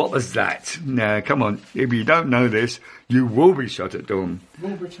 Now, what was that? Now, come on. If you don't know this, you will be shot at dawn.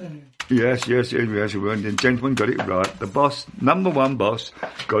 Rule Britannia. Yes. The gentleman got it right. The boss, number one boss,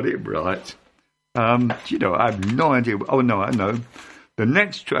 got it right. You know, I have no idea. Oh, no, I know. The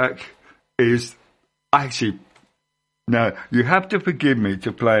next track is actually... Now, you have to forgive me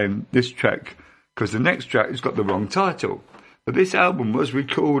to playing this track because the next track has got the wrong title. But this album was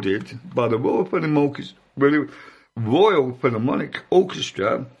recorded by the Royal Philharmonic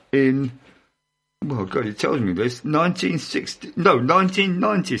Orchestra in, well, God, it tells me this,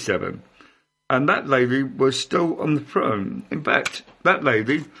 1997. And that lady was still on the throne. In fact, that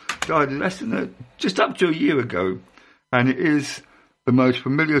lady died just up to a year ago. And it is the most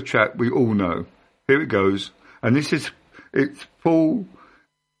familiar track we all know. Here it goes. And this is its full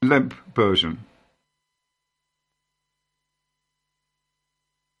length version.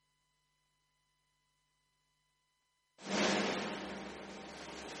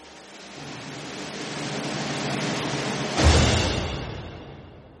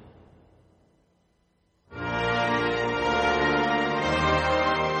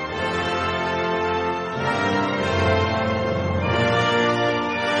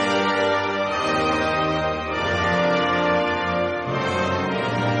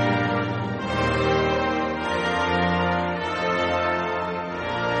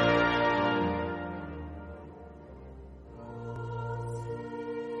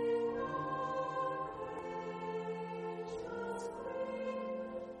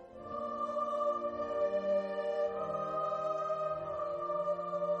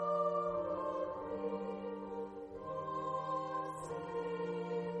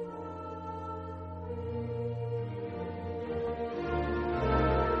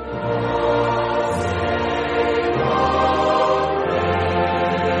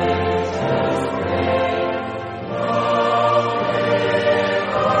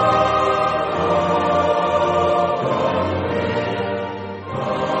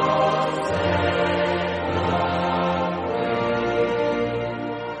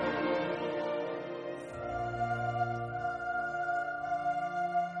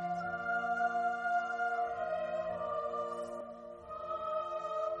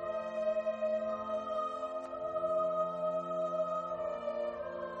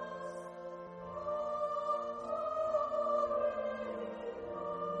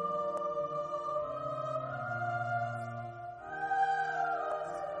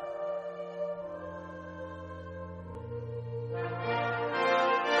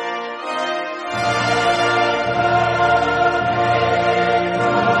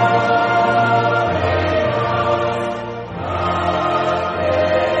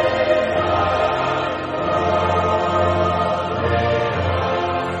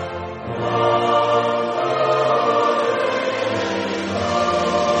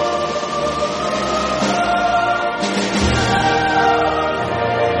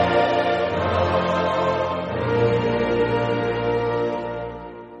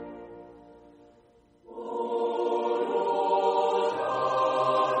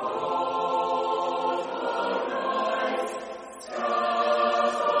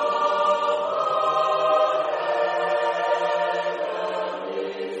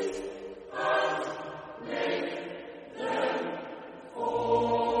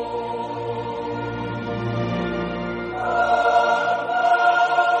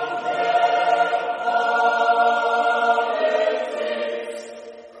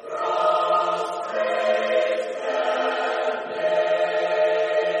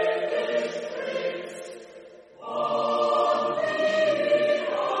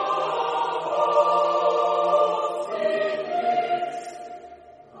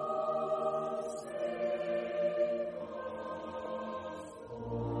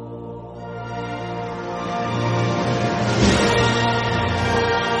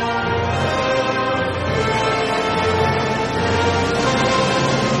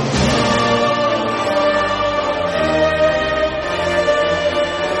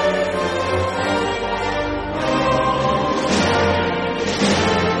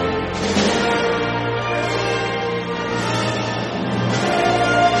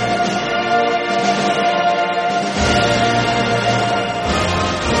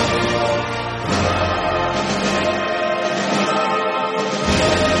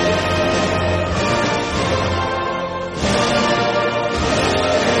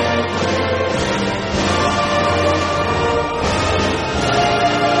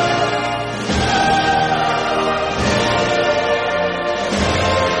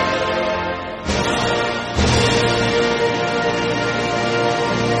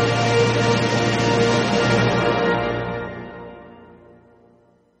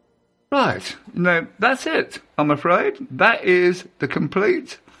 No, that's it. I'm afraid that is the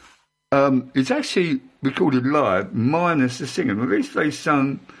complete. It's actually recorded live, minus the singing. At least they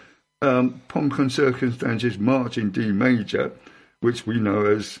sung "Pomp and Circumstances" March in D major, which we know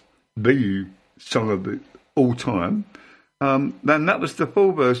as the song of the all time. Then that was the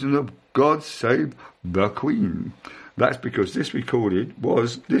full version of "God Save the Queen." That's because this recording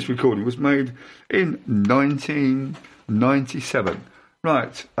was made in 1997.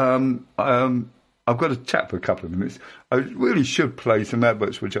 Right. I've got to chat for a couple of minutes. I really should play some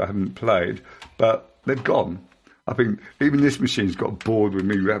adverts which I haven't played, but they've gone. I think even this machine's got bored with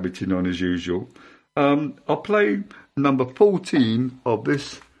me rabbiting on as usual. I'll play number 14 of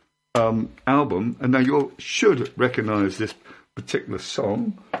this album, and now you should recognise this particular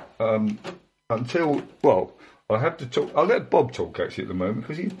song. Until, well, I have to talk. I'll let Bob talk actually at the moment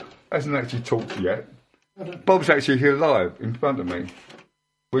because he hasn't actually talked yet. Bob's actually here live in front of me,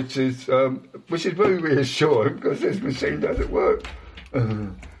 which is very reassuring because this machine doesn't work.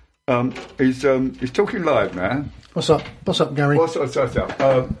 He's talking live now. What's up? What's up, Gary? What's up?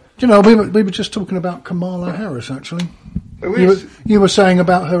 Do you know, we were just talking about Kamala Harris, actually. You were saying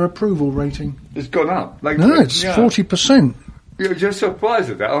about her approval rating. It's gone up. No, it's 40%. You're just surprised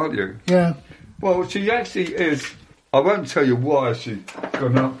at that, aren't you? Yeah. Well, she actually is. I won't tell you why she's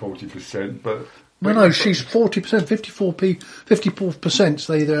gone up 40%, but... No, she's 40%, 54%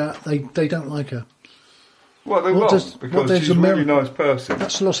 say they don't like her. Well, they won't, because she's a really nice person.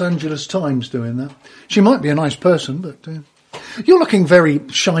 That's the Los Angeles Times doing that. She might be a nice person, but you're looking very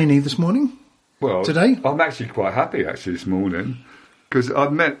shiny this morning. Well, today I'm actually quite happy this morning because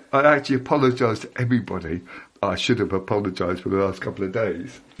I actually apologised to everybody. I should have apologised for the last couple of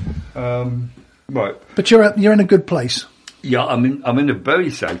days. Right, but you're in a good place. Yeah, I'm in a very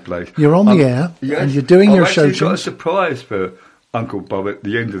safe place. You're on the air, and you're doing your show. I've actually got a surprise for Uncle Bob at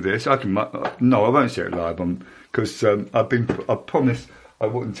the end of this. I won't say it live because I promised I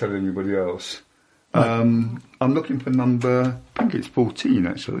wouldn't tell anybody else. I'm looking for number, I think it's 14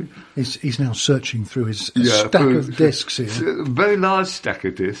 actually. He's now searching through his stack of discs here. A very large stack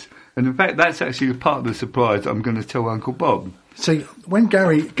of discs, and in fact that's actually a part of the surprise I'm going to tell Uncle Bob. See, when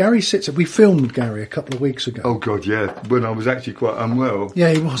Gary sits, we filmed Gary a couple of weeks ago. Oh God, yeah, when I was actually quite unwell.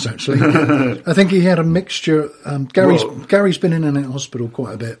 Yeah, he was actually. I think he had a mixture. Gary's been in and out of hospital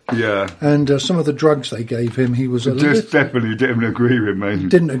quite a bit. Yeah, and some of the drugs they gave him, he was definitely didn't agree with me.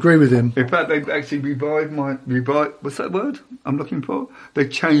 Didn't agree with him. In fact, they actually revived. What's that word I'm looking for? They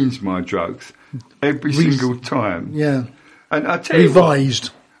changed my drugs every single time. Yeah, and I tell you, revised.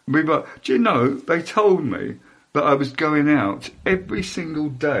 Do you know they told me that I was going out every single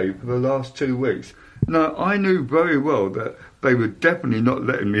day for the last 2 weeks. Now, I knew very well that they were definitely not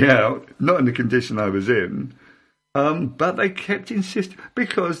letting me out, not in the condition I was in, but they kept insisting,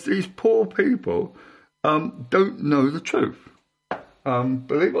 because these poor people don't know the truth.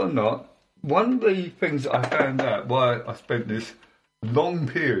 Believe it or not, one of the things that I found out why I spent this long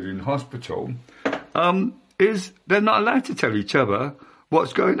period in hospital is they're not allowed to tell each other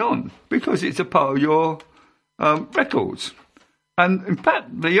what's going on, because it's a part of your... records. And in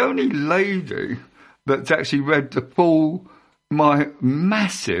fact, the only lady that's actually read my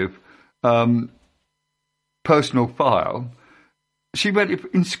massive personal file, she read it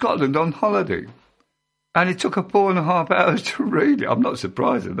in Scotland on holiday. And it took her 4.5 hours to read it. I'm not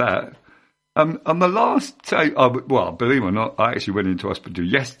surprised at that. On the last day, believe it or not, I actually went into hospital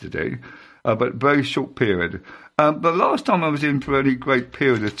yesterday, but very short period. The last time I was in for any great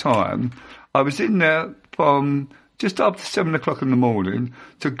period of time, I was in there from just after 7 o'clock in the morning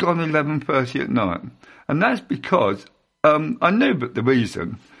to gone 11:30 at night. And that's because I knew that the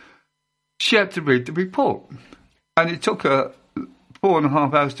reason. She had to read the report. And it took her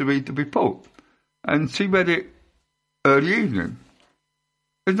 4.5 hours to read the report. And she read it early evening.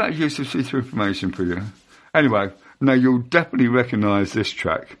 Isn't that useful piece of information for you? Anyway, now you'll definitely recognise this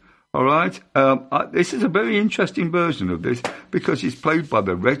track. All right? This is a very interesting version of this because it's played by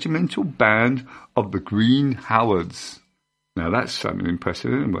the regimental band of the Green Howards. Now that's something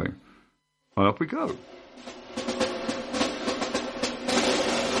impressive anyway. And off we go.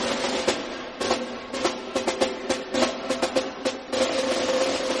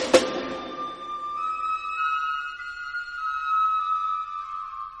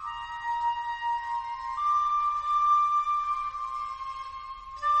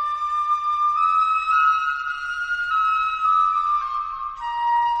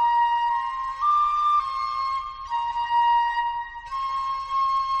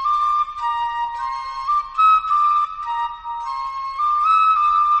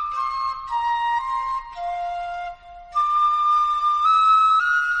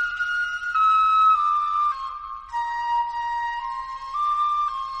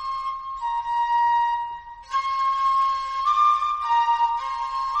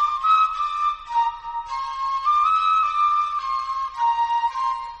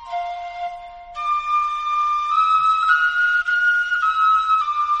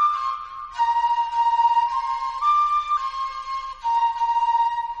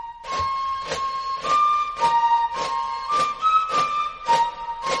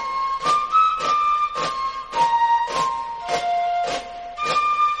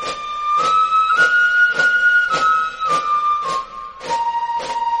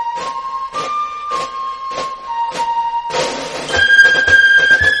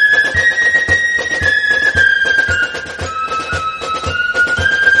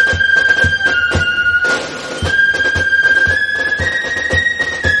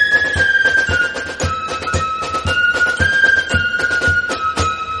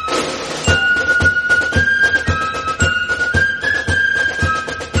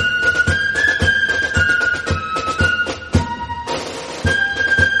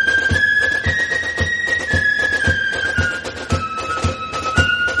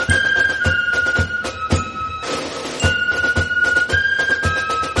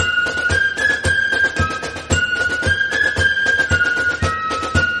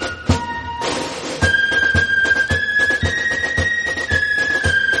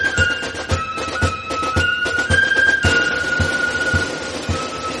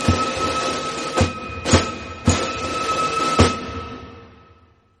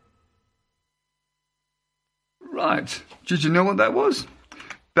 Did you know what that was?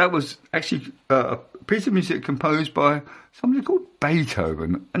 That was actually a piece of music composed by somebody called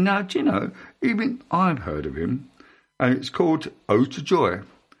Beethoven. And now, do you know, even I've heard of him. And it's called Ode to Joy.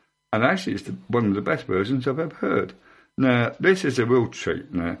 And actually, it's one of the best versions I've ever heard. Now, this is a real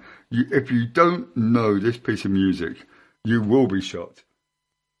treat. Now, if you don't know this piece of music, you will be shocked.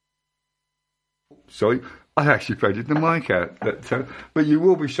 Sorry, I actually faded the mic out. But you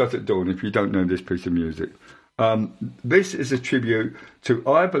will be shot at dawn if you don't know this piece of music. This is a tribute to,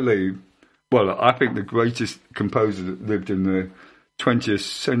 I believe, I think the greatest composer that lived in the 20th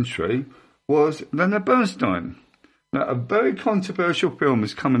century was Leonard Bernstein. Now, a very controversial film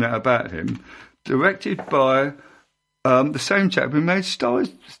is coming out about him, directed by the same chap who made The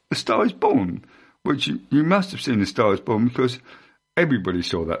Star is Born, which you must have seen The Star is Born because everybody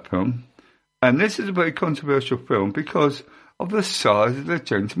saw that film. And this is a very controversial film because of the size of the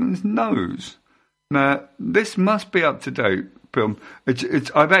gentleman's nose. Now, this must be up to date film.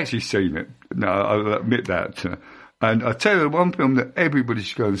 I've actually seen it. No, I'll admit that. And I tell you, the one film that everybody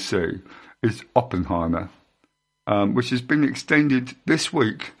should go and see is Oppenheimer, which has been extended this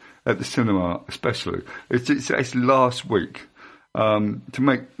week at the cinema, especially. It's last week to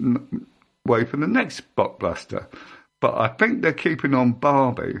make way for the next blockbuster. But I think they're keeping on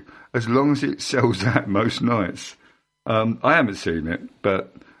Barbie as long as it sells out most nights. I haven't seen it,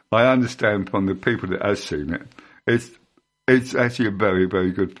 but I understand from the people that have seen it, it's actually a very,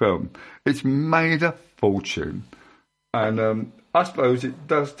 very good film. It's made a fortune. And I suppose it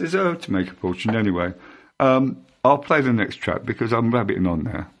does deserve to make a fortune anyway. I'll play the next track because I'm rabbiting on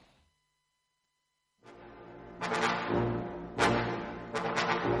now.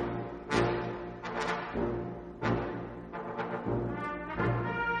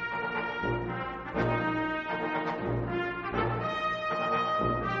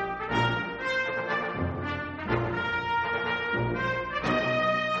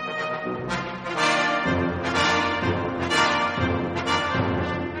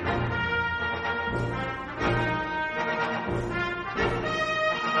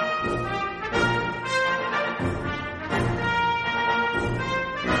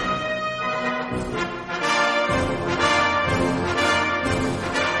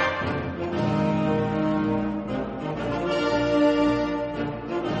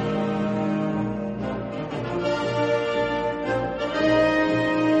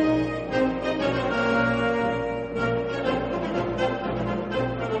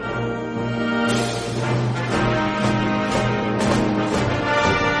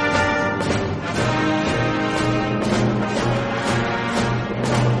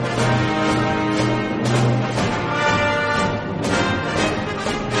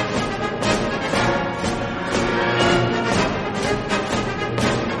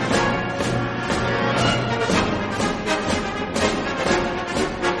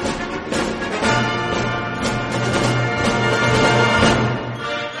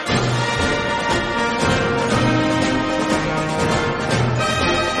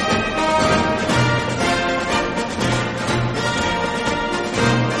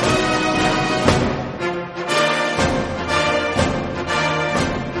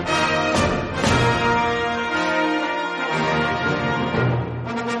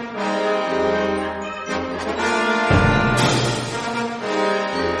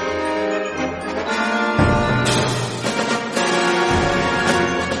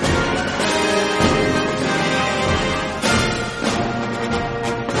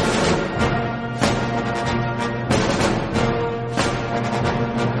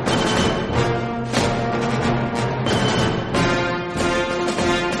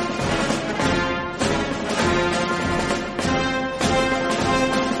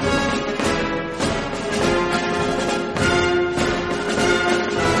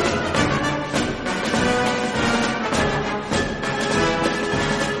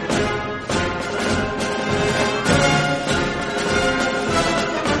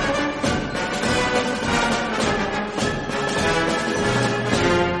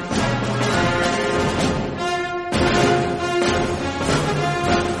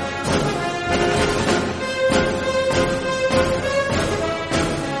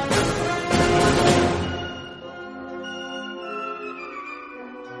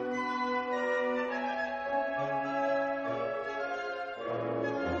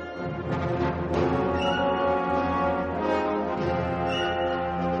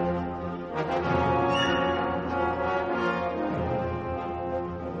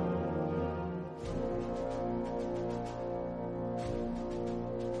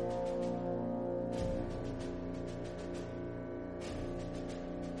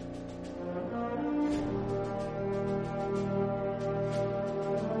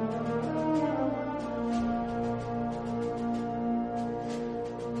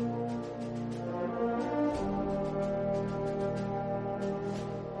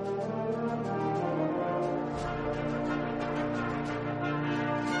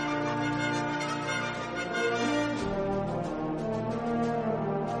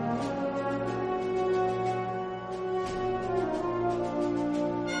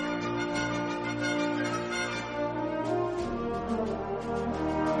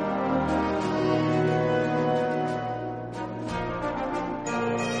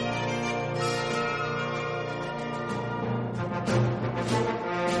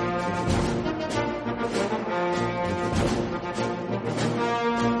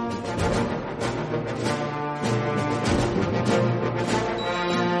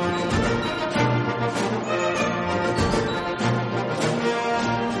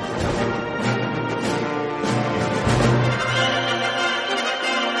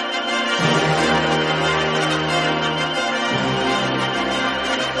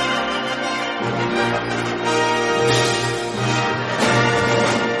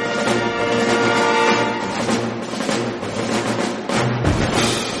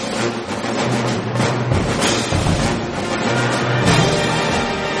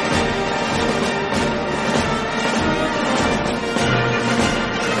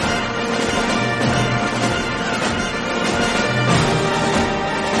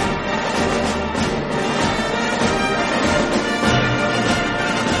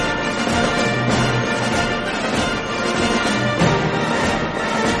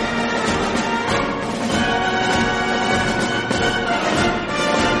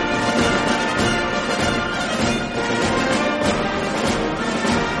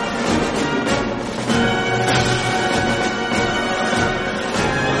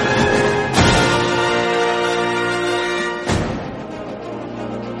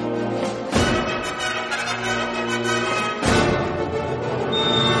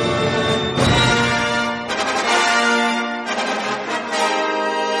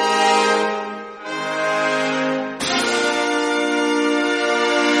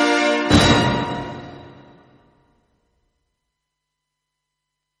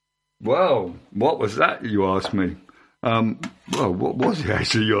 Well, what was that, you asked me? Well, what was it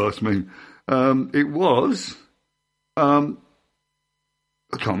actually, you asked me? It was...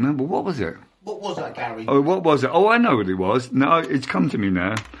 I can't remember. What was it? What was that, Gary? Oh, what was it? Oh, I know what it was. No, it's come to me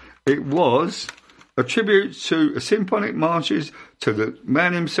now. It was a tribute to symphonic marches to the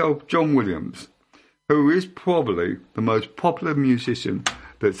man himself, John Williams, who is probably the most popular musician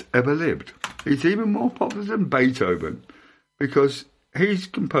that's ever lived. He's even more popular than Beethoven because he's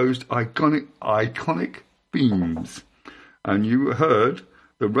composed iconic themes. And you heard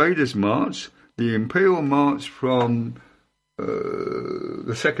the Raiders March, the Imperial March from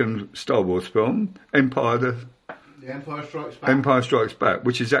the second Star Wars film, The Empire Strikes Back. Empire Strikes Back,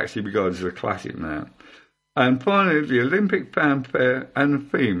 which is actually regarded as a classic now. And finally, the Olympic fanfare and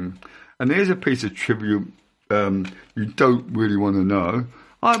the theme. And here's a piece of trivia you don't really want to know.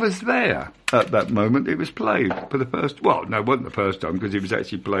 I was there at that moment. It was played for the first... Well, no, it wasn't the first time, because it was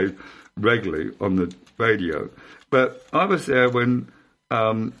actually played regularly on the radio. But I was there when...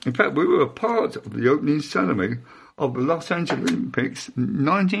 in fact, we were a part of the opening ceremony of the Los Angeles Olympics in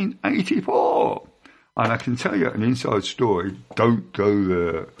 1984. And I can tell you an inside story. Don't go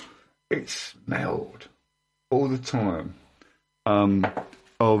there. It smelled all the time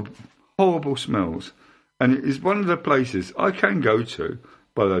of horrible smells. And it is one of the places I can go to,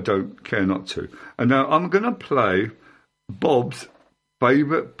 but I don't care not to. And now I'm going to play Bob's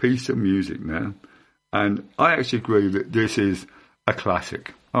favourite piece of music now. And I actually agree that this is a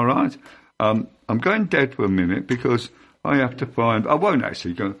classic. All right? I'm going dead for a minute because I have to find... I won't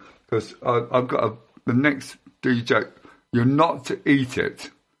actually go, because I've got the next DJ... You're not to eat it.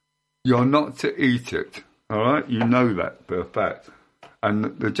 You're not to eat it. All right? You know that for a fact.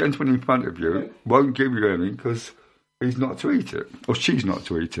 And the gentleman in front of you won't give you any because he's not to eat it. Or she's not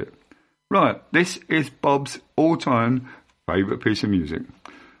to eat it. Right. This is Bob's all-time favourite piece of music.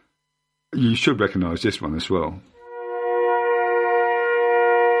 You should recognise this one as well.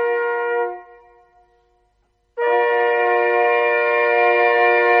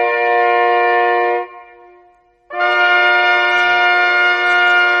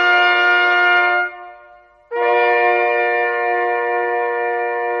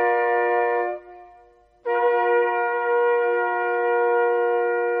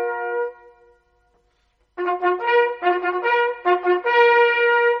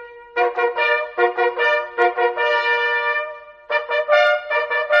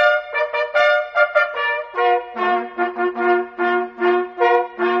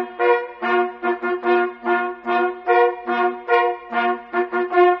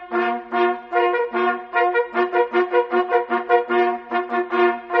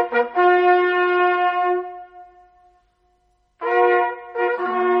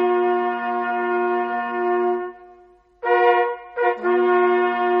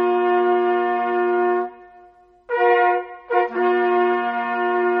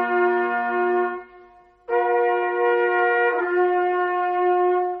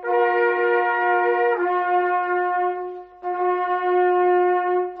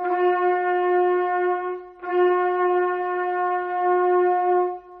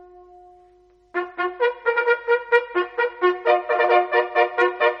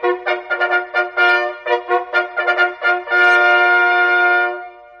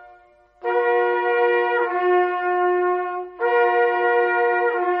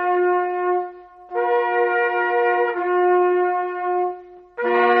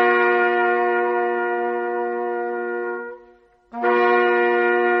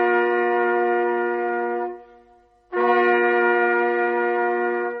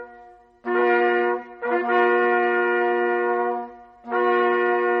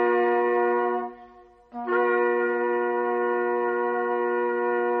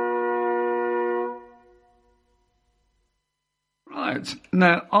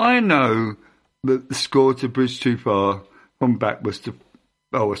 Now, I know that the score to Bridge Too Far from backwards to...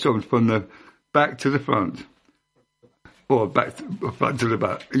 Oh, sorry, from the back to the front. Or back to, front to the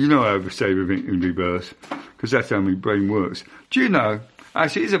back. You know I would say everything in reverse, because that's how my brain works. Do you know,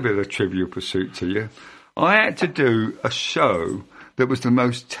 actually, it's a bit of a trivial pursuit to you. I had to do a show that was the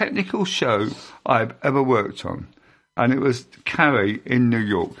most technical show I've ever worked on. And it was Carrie in New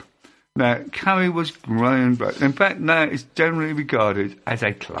York. Now, Carrie was groundbreaking. In fact, now it's generally regarded as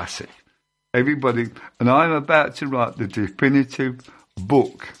a classic. Everybody, and I'm about to write the definitive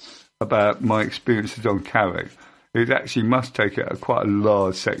book about my experiences on Carrie. It actually must take quite a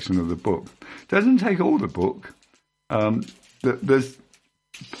large section of the book. It doesn't take all the book. I've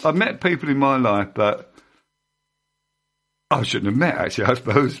met people in my life that I shouldn't have met, actually, I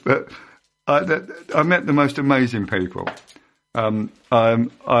suppose, but I met the most amazing people.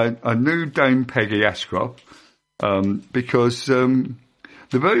 I knew Dame Peggy Ashcroft because the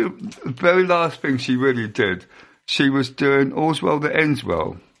very last thing she really did, she was doing All's Well That Ends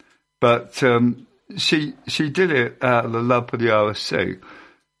Well, but she did it out of the love for the RSC.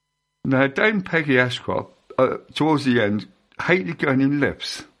 Now, Dame Peggy Ashcroft, towards the end, hated going in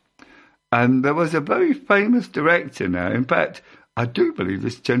lifts. And there was a very famous director now. In fact, I do believe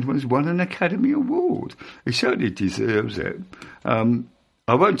this gentleman's won an Academy Award. He certainly deserves it. I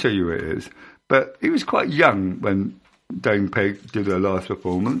won't tell you who it is, but he was quite young when Dame Peg did her last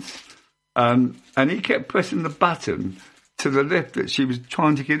performance. And he kept pressing the button to the lift that she was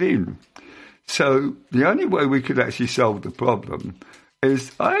trying to get in. So the only way we could actually solve the problem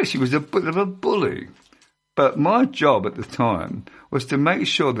is I actually was a bit of a bully. But my job at the time was to make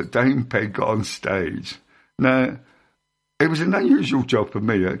sure that Dame Peg got on stage. Now, it was an unusual job for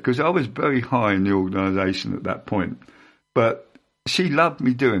me because I was very high in the organisation at that point. But she loved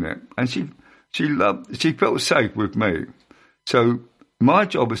me doing it, and she felt safe with me. So my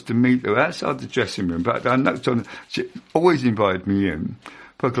job was to meet her outside the dressing room. But I knocked on. She always invited me in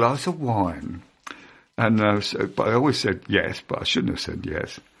for a glass of wine, and but I always said yes, but I shouldn't have said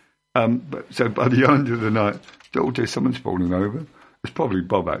yes. So by the end of the night, daughter, someone's fallen over. It's probably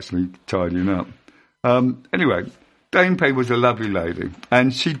Bob actually tidying up. Anyway, Dame Peg was a lovely lady,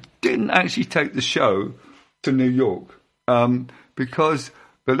 and she didn't actually take the show to New York because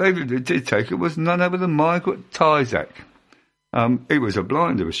the lady that did take it was none other than Margaret Tyzack. It was a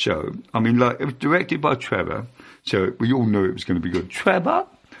blinder of a show. I mean, like, it was directed by Trevor, so we all knew it was going to be good. Trevor?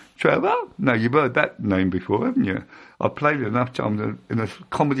 No, you've heard that name before, haven't you? I played it enough times in a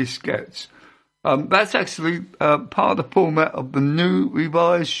comedy sketch. That's actually part of the format of the new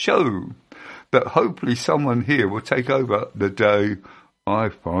revised show that hopefully someone here will take over the day I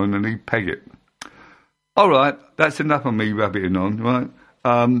finally peg it. All right, that's enough of me rabbiting on, right?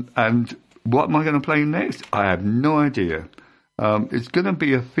 And what am I going to play next? I have no idea. It's going to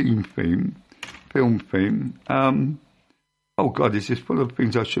be a film theme. Oh, God, this is full of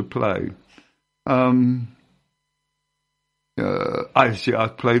things I should play. I'd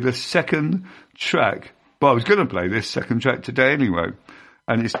play the second track. Well, I was going to play this second track today anyway.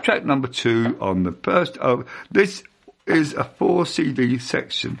 And it's track number 2 on the first. This is a 4 CD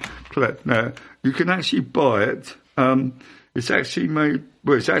section. Now, you can actually buy it. It's actually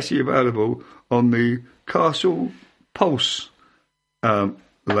it's actually available on the Castle Pulse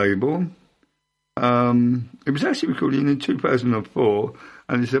label. It was actually recorded in 2004,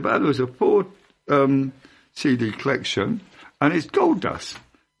 and it's available as a 4 CD collection, and it's gold dust.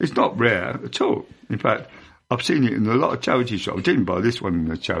 It's not rare at all. In fact, I've seen it in a lot of charity shops. I didn't buy this one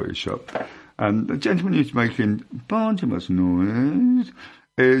in a charity shop. And the gentleman who's making far too much noise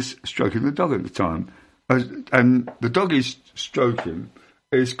is stroking the dog at the time. And the dog he's stroking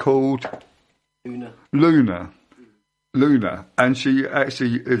is called Luna. And she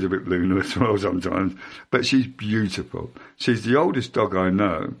actually is a bit Luna as well sometimes, but she's beautiful. She's the oldest dog I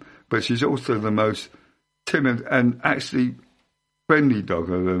know, but she's also the most timid and actually friendly dog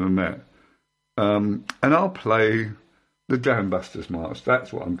I've ever met. And I'll play the Dam Busters March.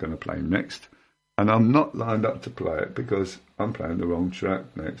 That's what I'm going to play next. And I'm not lined up to play it because I'm playing the wrong track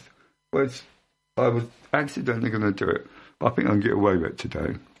next. I was accidentally going to do it, but I think I can get away with it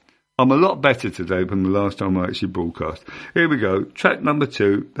today. I'm a lot better today than the last time I actually broadcast. Here we go. Track number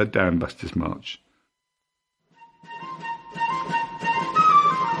 2, the Dam Busters March.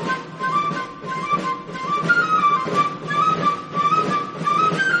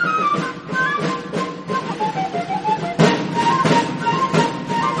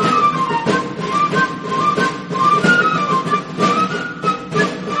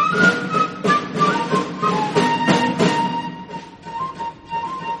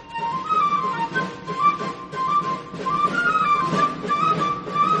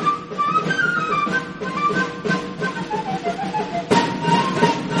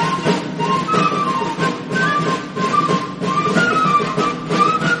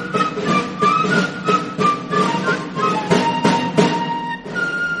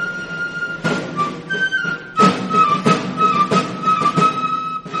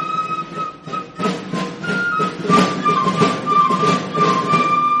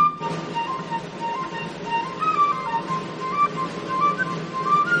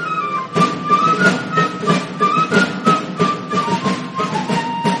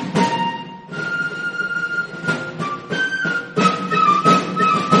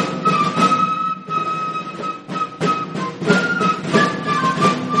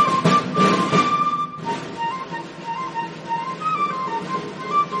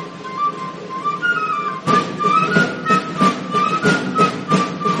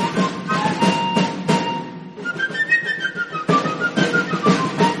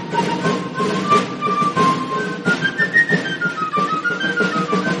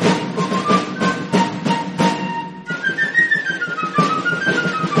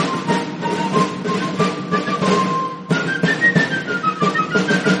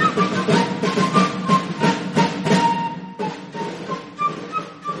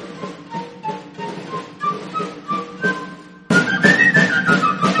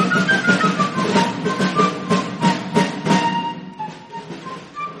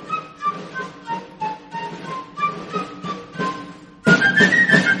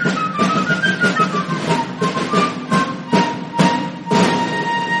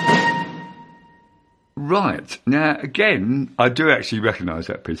 Right. Now, again, I do actually recognise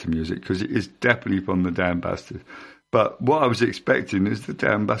that piece of music because it is definitely from the Dam Busters. But what I was expecting is the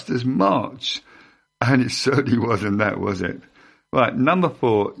Dam Busters March. And it certainly wasn't that, was it? Right, number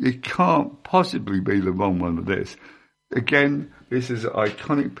 4, you can't possibly be the wrong one with this. Again, this is an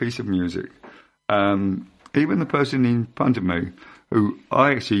iconic piece of music. Even the person in front of me, who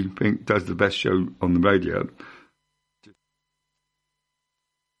I actually think does the best show on the radio,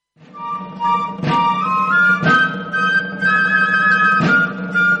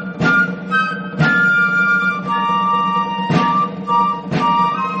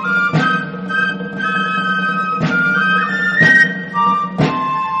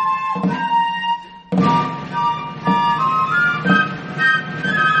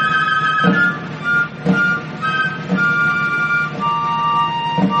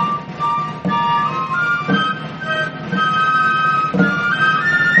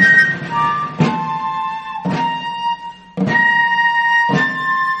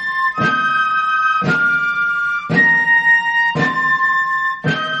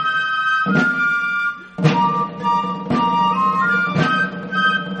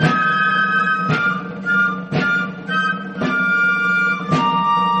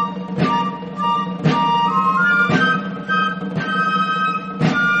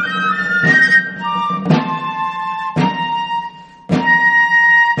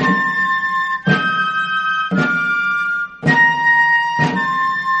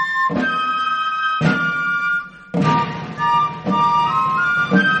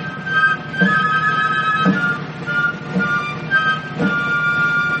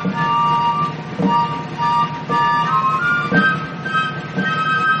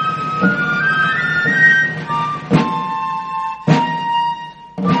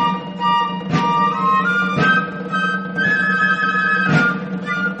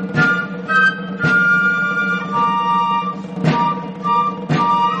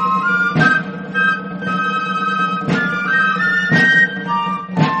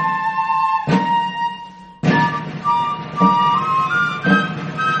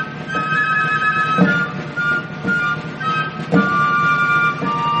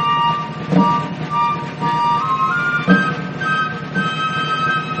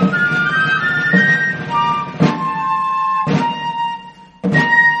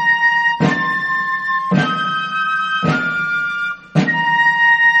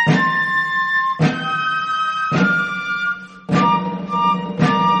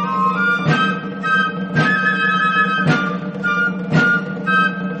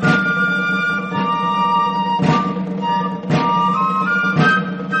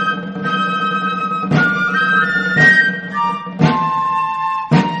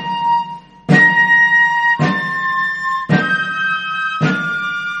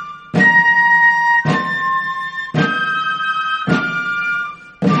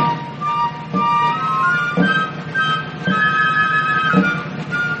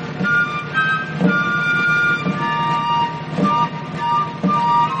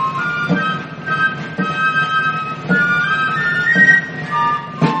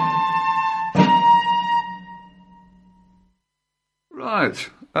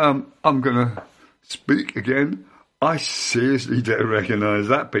 I'm going to speak again. I seriously don't recognise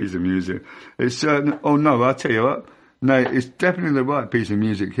that piece of music. It's oh no, I'll tell you what. No, it's definitely the right piece of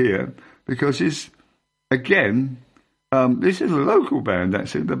music here because it's, again, this is a local band,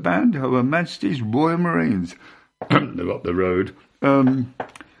 actually. The band of Her Majesty's Royal Marines. They're up the road.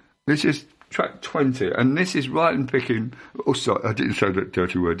 This is track 20, and this is right and picking. Oh, sorry, I didn't say that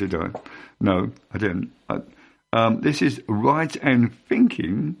dirty word, did I? No, I didn't. This is Right and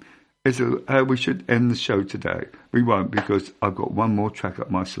Thinking is how we should end the show today. We won't because I've got one more track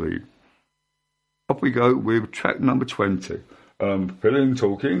up my sleeve. Off we go with track number 20. Feeling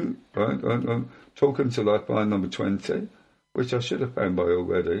Talking, right, Talking Till I Find number 20, which I should have found by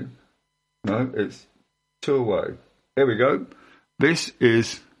already. No, it's 2 away. Here we go. This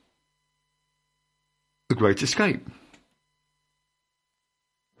is The Great Escape.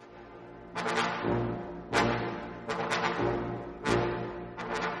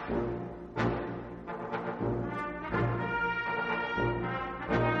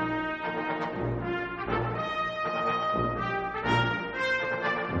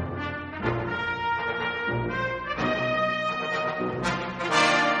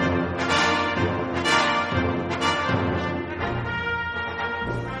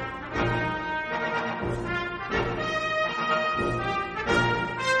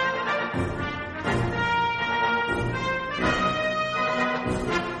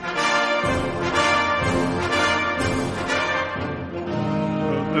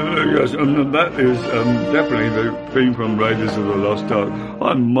 Yes, and that is definitely the theme from Raiders of the Lost Ark.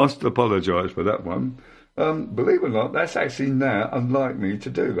 I must apologise for that one. Believe it or not, that's actually now unlike me to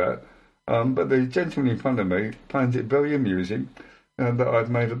do that. But the gentleman in front of me finds it very amusing that I've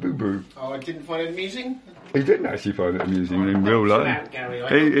made a boo-boo. Oh, I didn't find it amusing? He didn't actually find it amusing in real life. Out,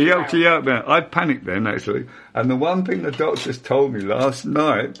 Gary. He helped you out there. I panicked then, actually. And the one thing the doctors told me last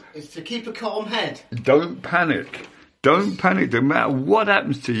night... is to keep a calm head. Don't panic. Don't panic. No matter what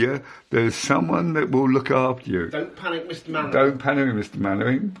happens to you, there's someone that will look after you. Don't panic, Mr. Mannering. Don't panic, Mr.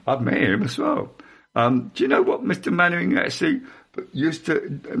 Mannering. I've met him as well. Do you know what Mr. Mannering actually used to...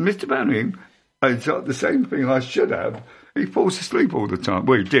 Mr. Mannering, it's like the same thing I should have. He falls asleep all the time.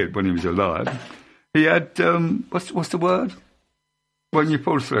 Well, he did when he was alive. He had... what's the word? When you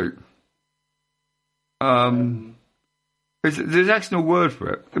fall asleep. There's actually no word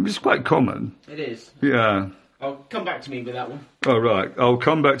for it. It's quite common. It is. Yeah. Oh, come back to me with that one. All right. I'll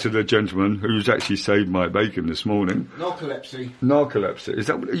come back to the gentleman who's actually saved my bacon this morning. Narcolepsy. Narcolepsy. Is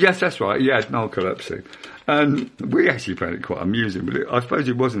that? Yes, that's right. He had narcolepsy. And we actually found it quite amusing, but I suppose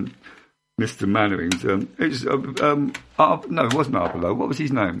it wasn't Mr. Mannering's. No, it wasn't Arthur Lowe. What was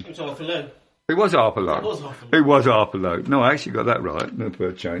his name? It was Arthur Lowe. It was Arthur Lowe. It was Arthur Lowe. It was Arthur Lowe. No, I actually got that right. No, for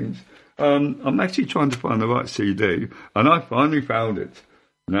a change. I'm actually trying to find the right CD, and I finally found it.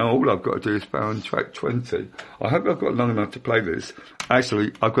 Now all I've got to do is find track 20. I hope I've got long enough to play this.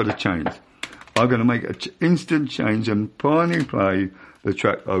 Actually, I've got to change. I'm going to make an instant change and finally play the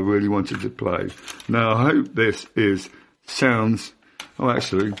track I really wanted to play. Now, I hope this sounds... Oh,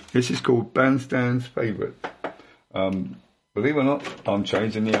 actually, this is called Bandstand's Favourite. Believe it or not, I'm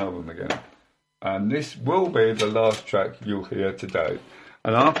changing the album again. And this will be the last track you'll hear today.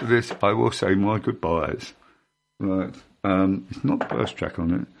 And after this, I will say my goodbyes. Right. It's not the first track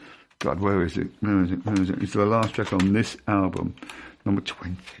on it. God, where is it? Where is it? It's the last track on this album. Number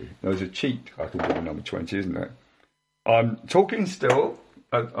 20. There's a cheat title for number 20, isn't there? I'm talking still.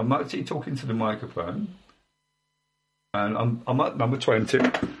 I'm actually talking to the microphone. And I'm at number 20.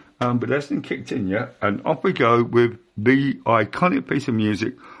 But it hasn't kicked in yet. And off we go with the iconic piece of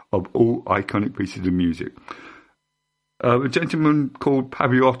music of all iconic pieces of music. A gentleman called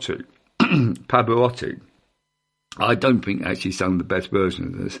Pavarotti. Pavarotti. I don't think actually sung the best version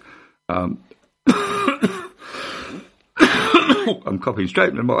of this. I'm coughing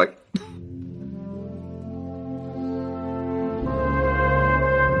straight in the mic.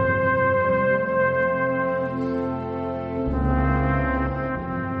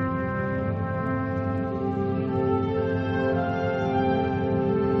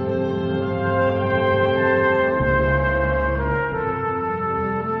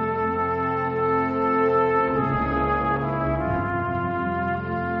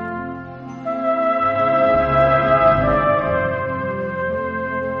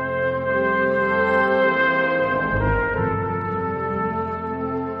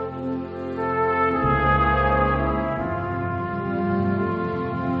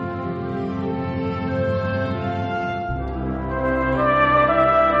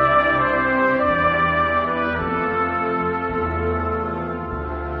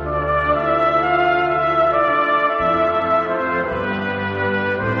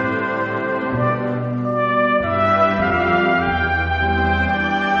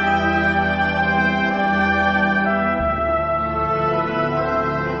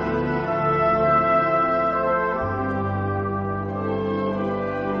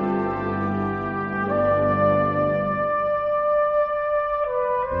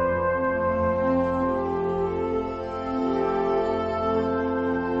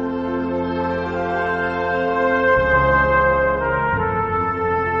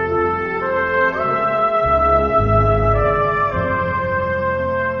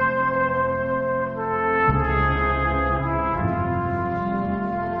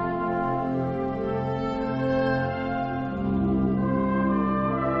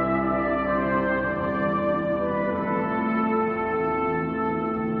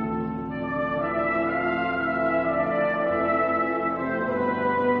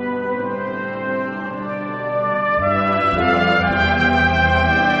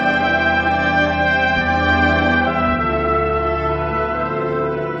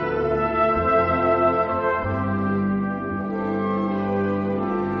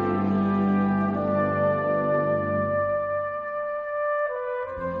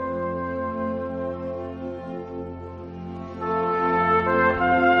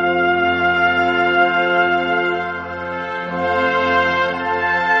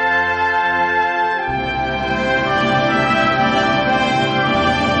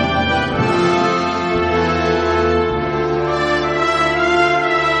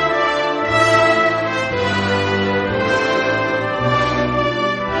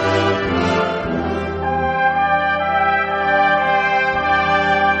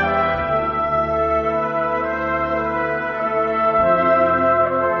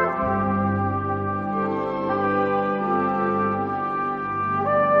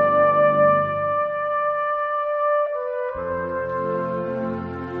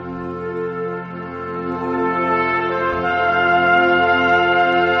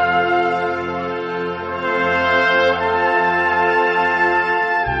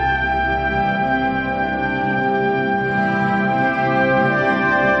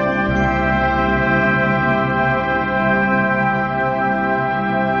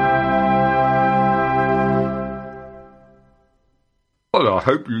 Well, I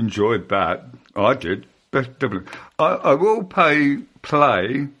hope you enjoyed that. I did. Definitely. I will play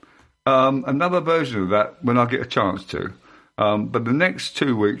another version of that when I get a chance to. But the next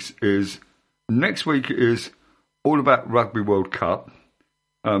 2 weeks next week is all about Rugby World Cup,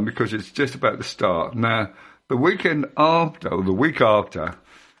 because it's just about to start. Now, the weekend after, or the week after,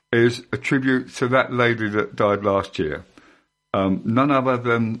 is a tribute to that lady that died last year. None other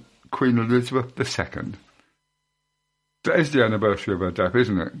than Queen Elizabeth II. That is the anniversary of her death,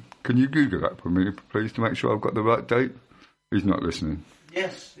 isn't it? Can you Google that for me, please, to make sure I've got the right date? He's not listening.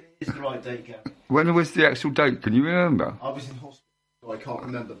 Yes, it is the right date, Gary. When was the actual date? Can you remember? I was in hospital, so I can't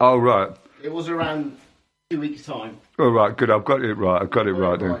remember. Oh, right. It was around 2 weeks' time. Oh, right, good. I've got it right. Don't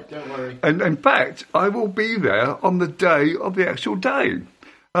worry. And in fact, I will be there on the day of the actual day.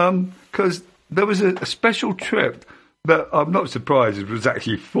 Because there was a special trip that I'm not surprised it was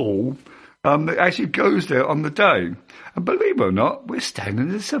actually full, that actually goes there on the day. And believe it or not, we're staying in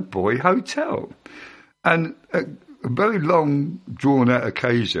the Savoy Hotel. And a very long, drawn-out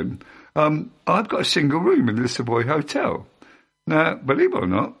occasion, I've got a single room in the Savoy Hotel. Now, believe it or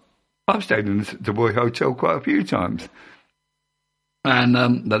not, I've stayed in the Savoy Hotel quite a few times.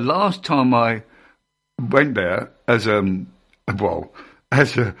 And the last time I went there as a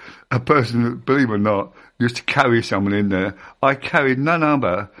person that, believe it or not, used to carry someone in there, I carried none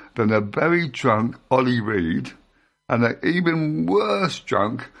other than a very drunk Ollie Reed and an even worse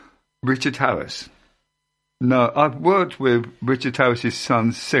drunk Richard Harris. Now, I've worked with Richard Harris's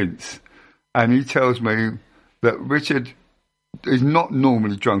son since, and he tells me that Richard is not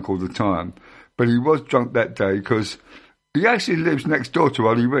normally drunk all the time, but he was drunk that day because he actually lives next door to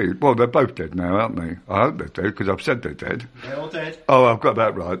Ollie Reed. Well, they're both dead now, aren't they? I hope they're dead, because I've said they're dead. They're all dead. Oh, I've got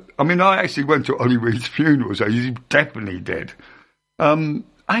that right. I mean, I actually went to Ollie Reed's funeral, so he's definitely dead.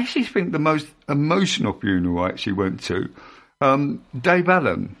 I actually think the most emotional funeral I actually went to, Dave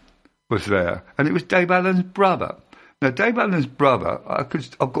Allen was there, and it was Dave Allen's brother. Now, Dave Allen's brother,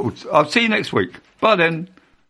 I'll see you next week. Bye then.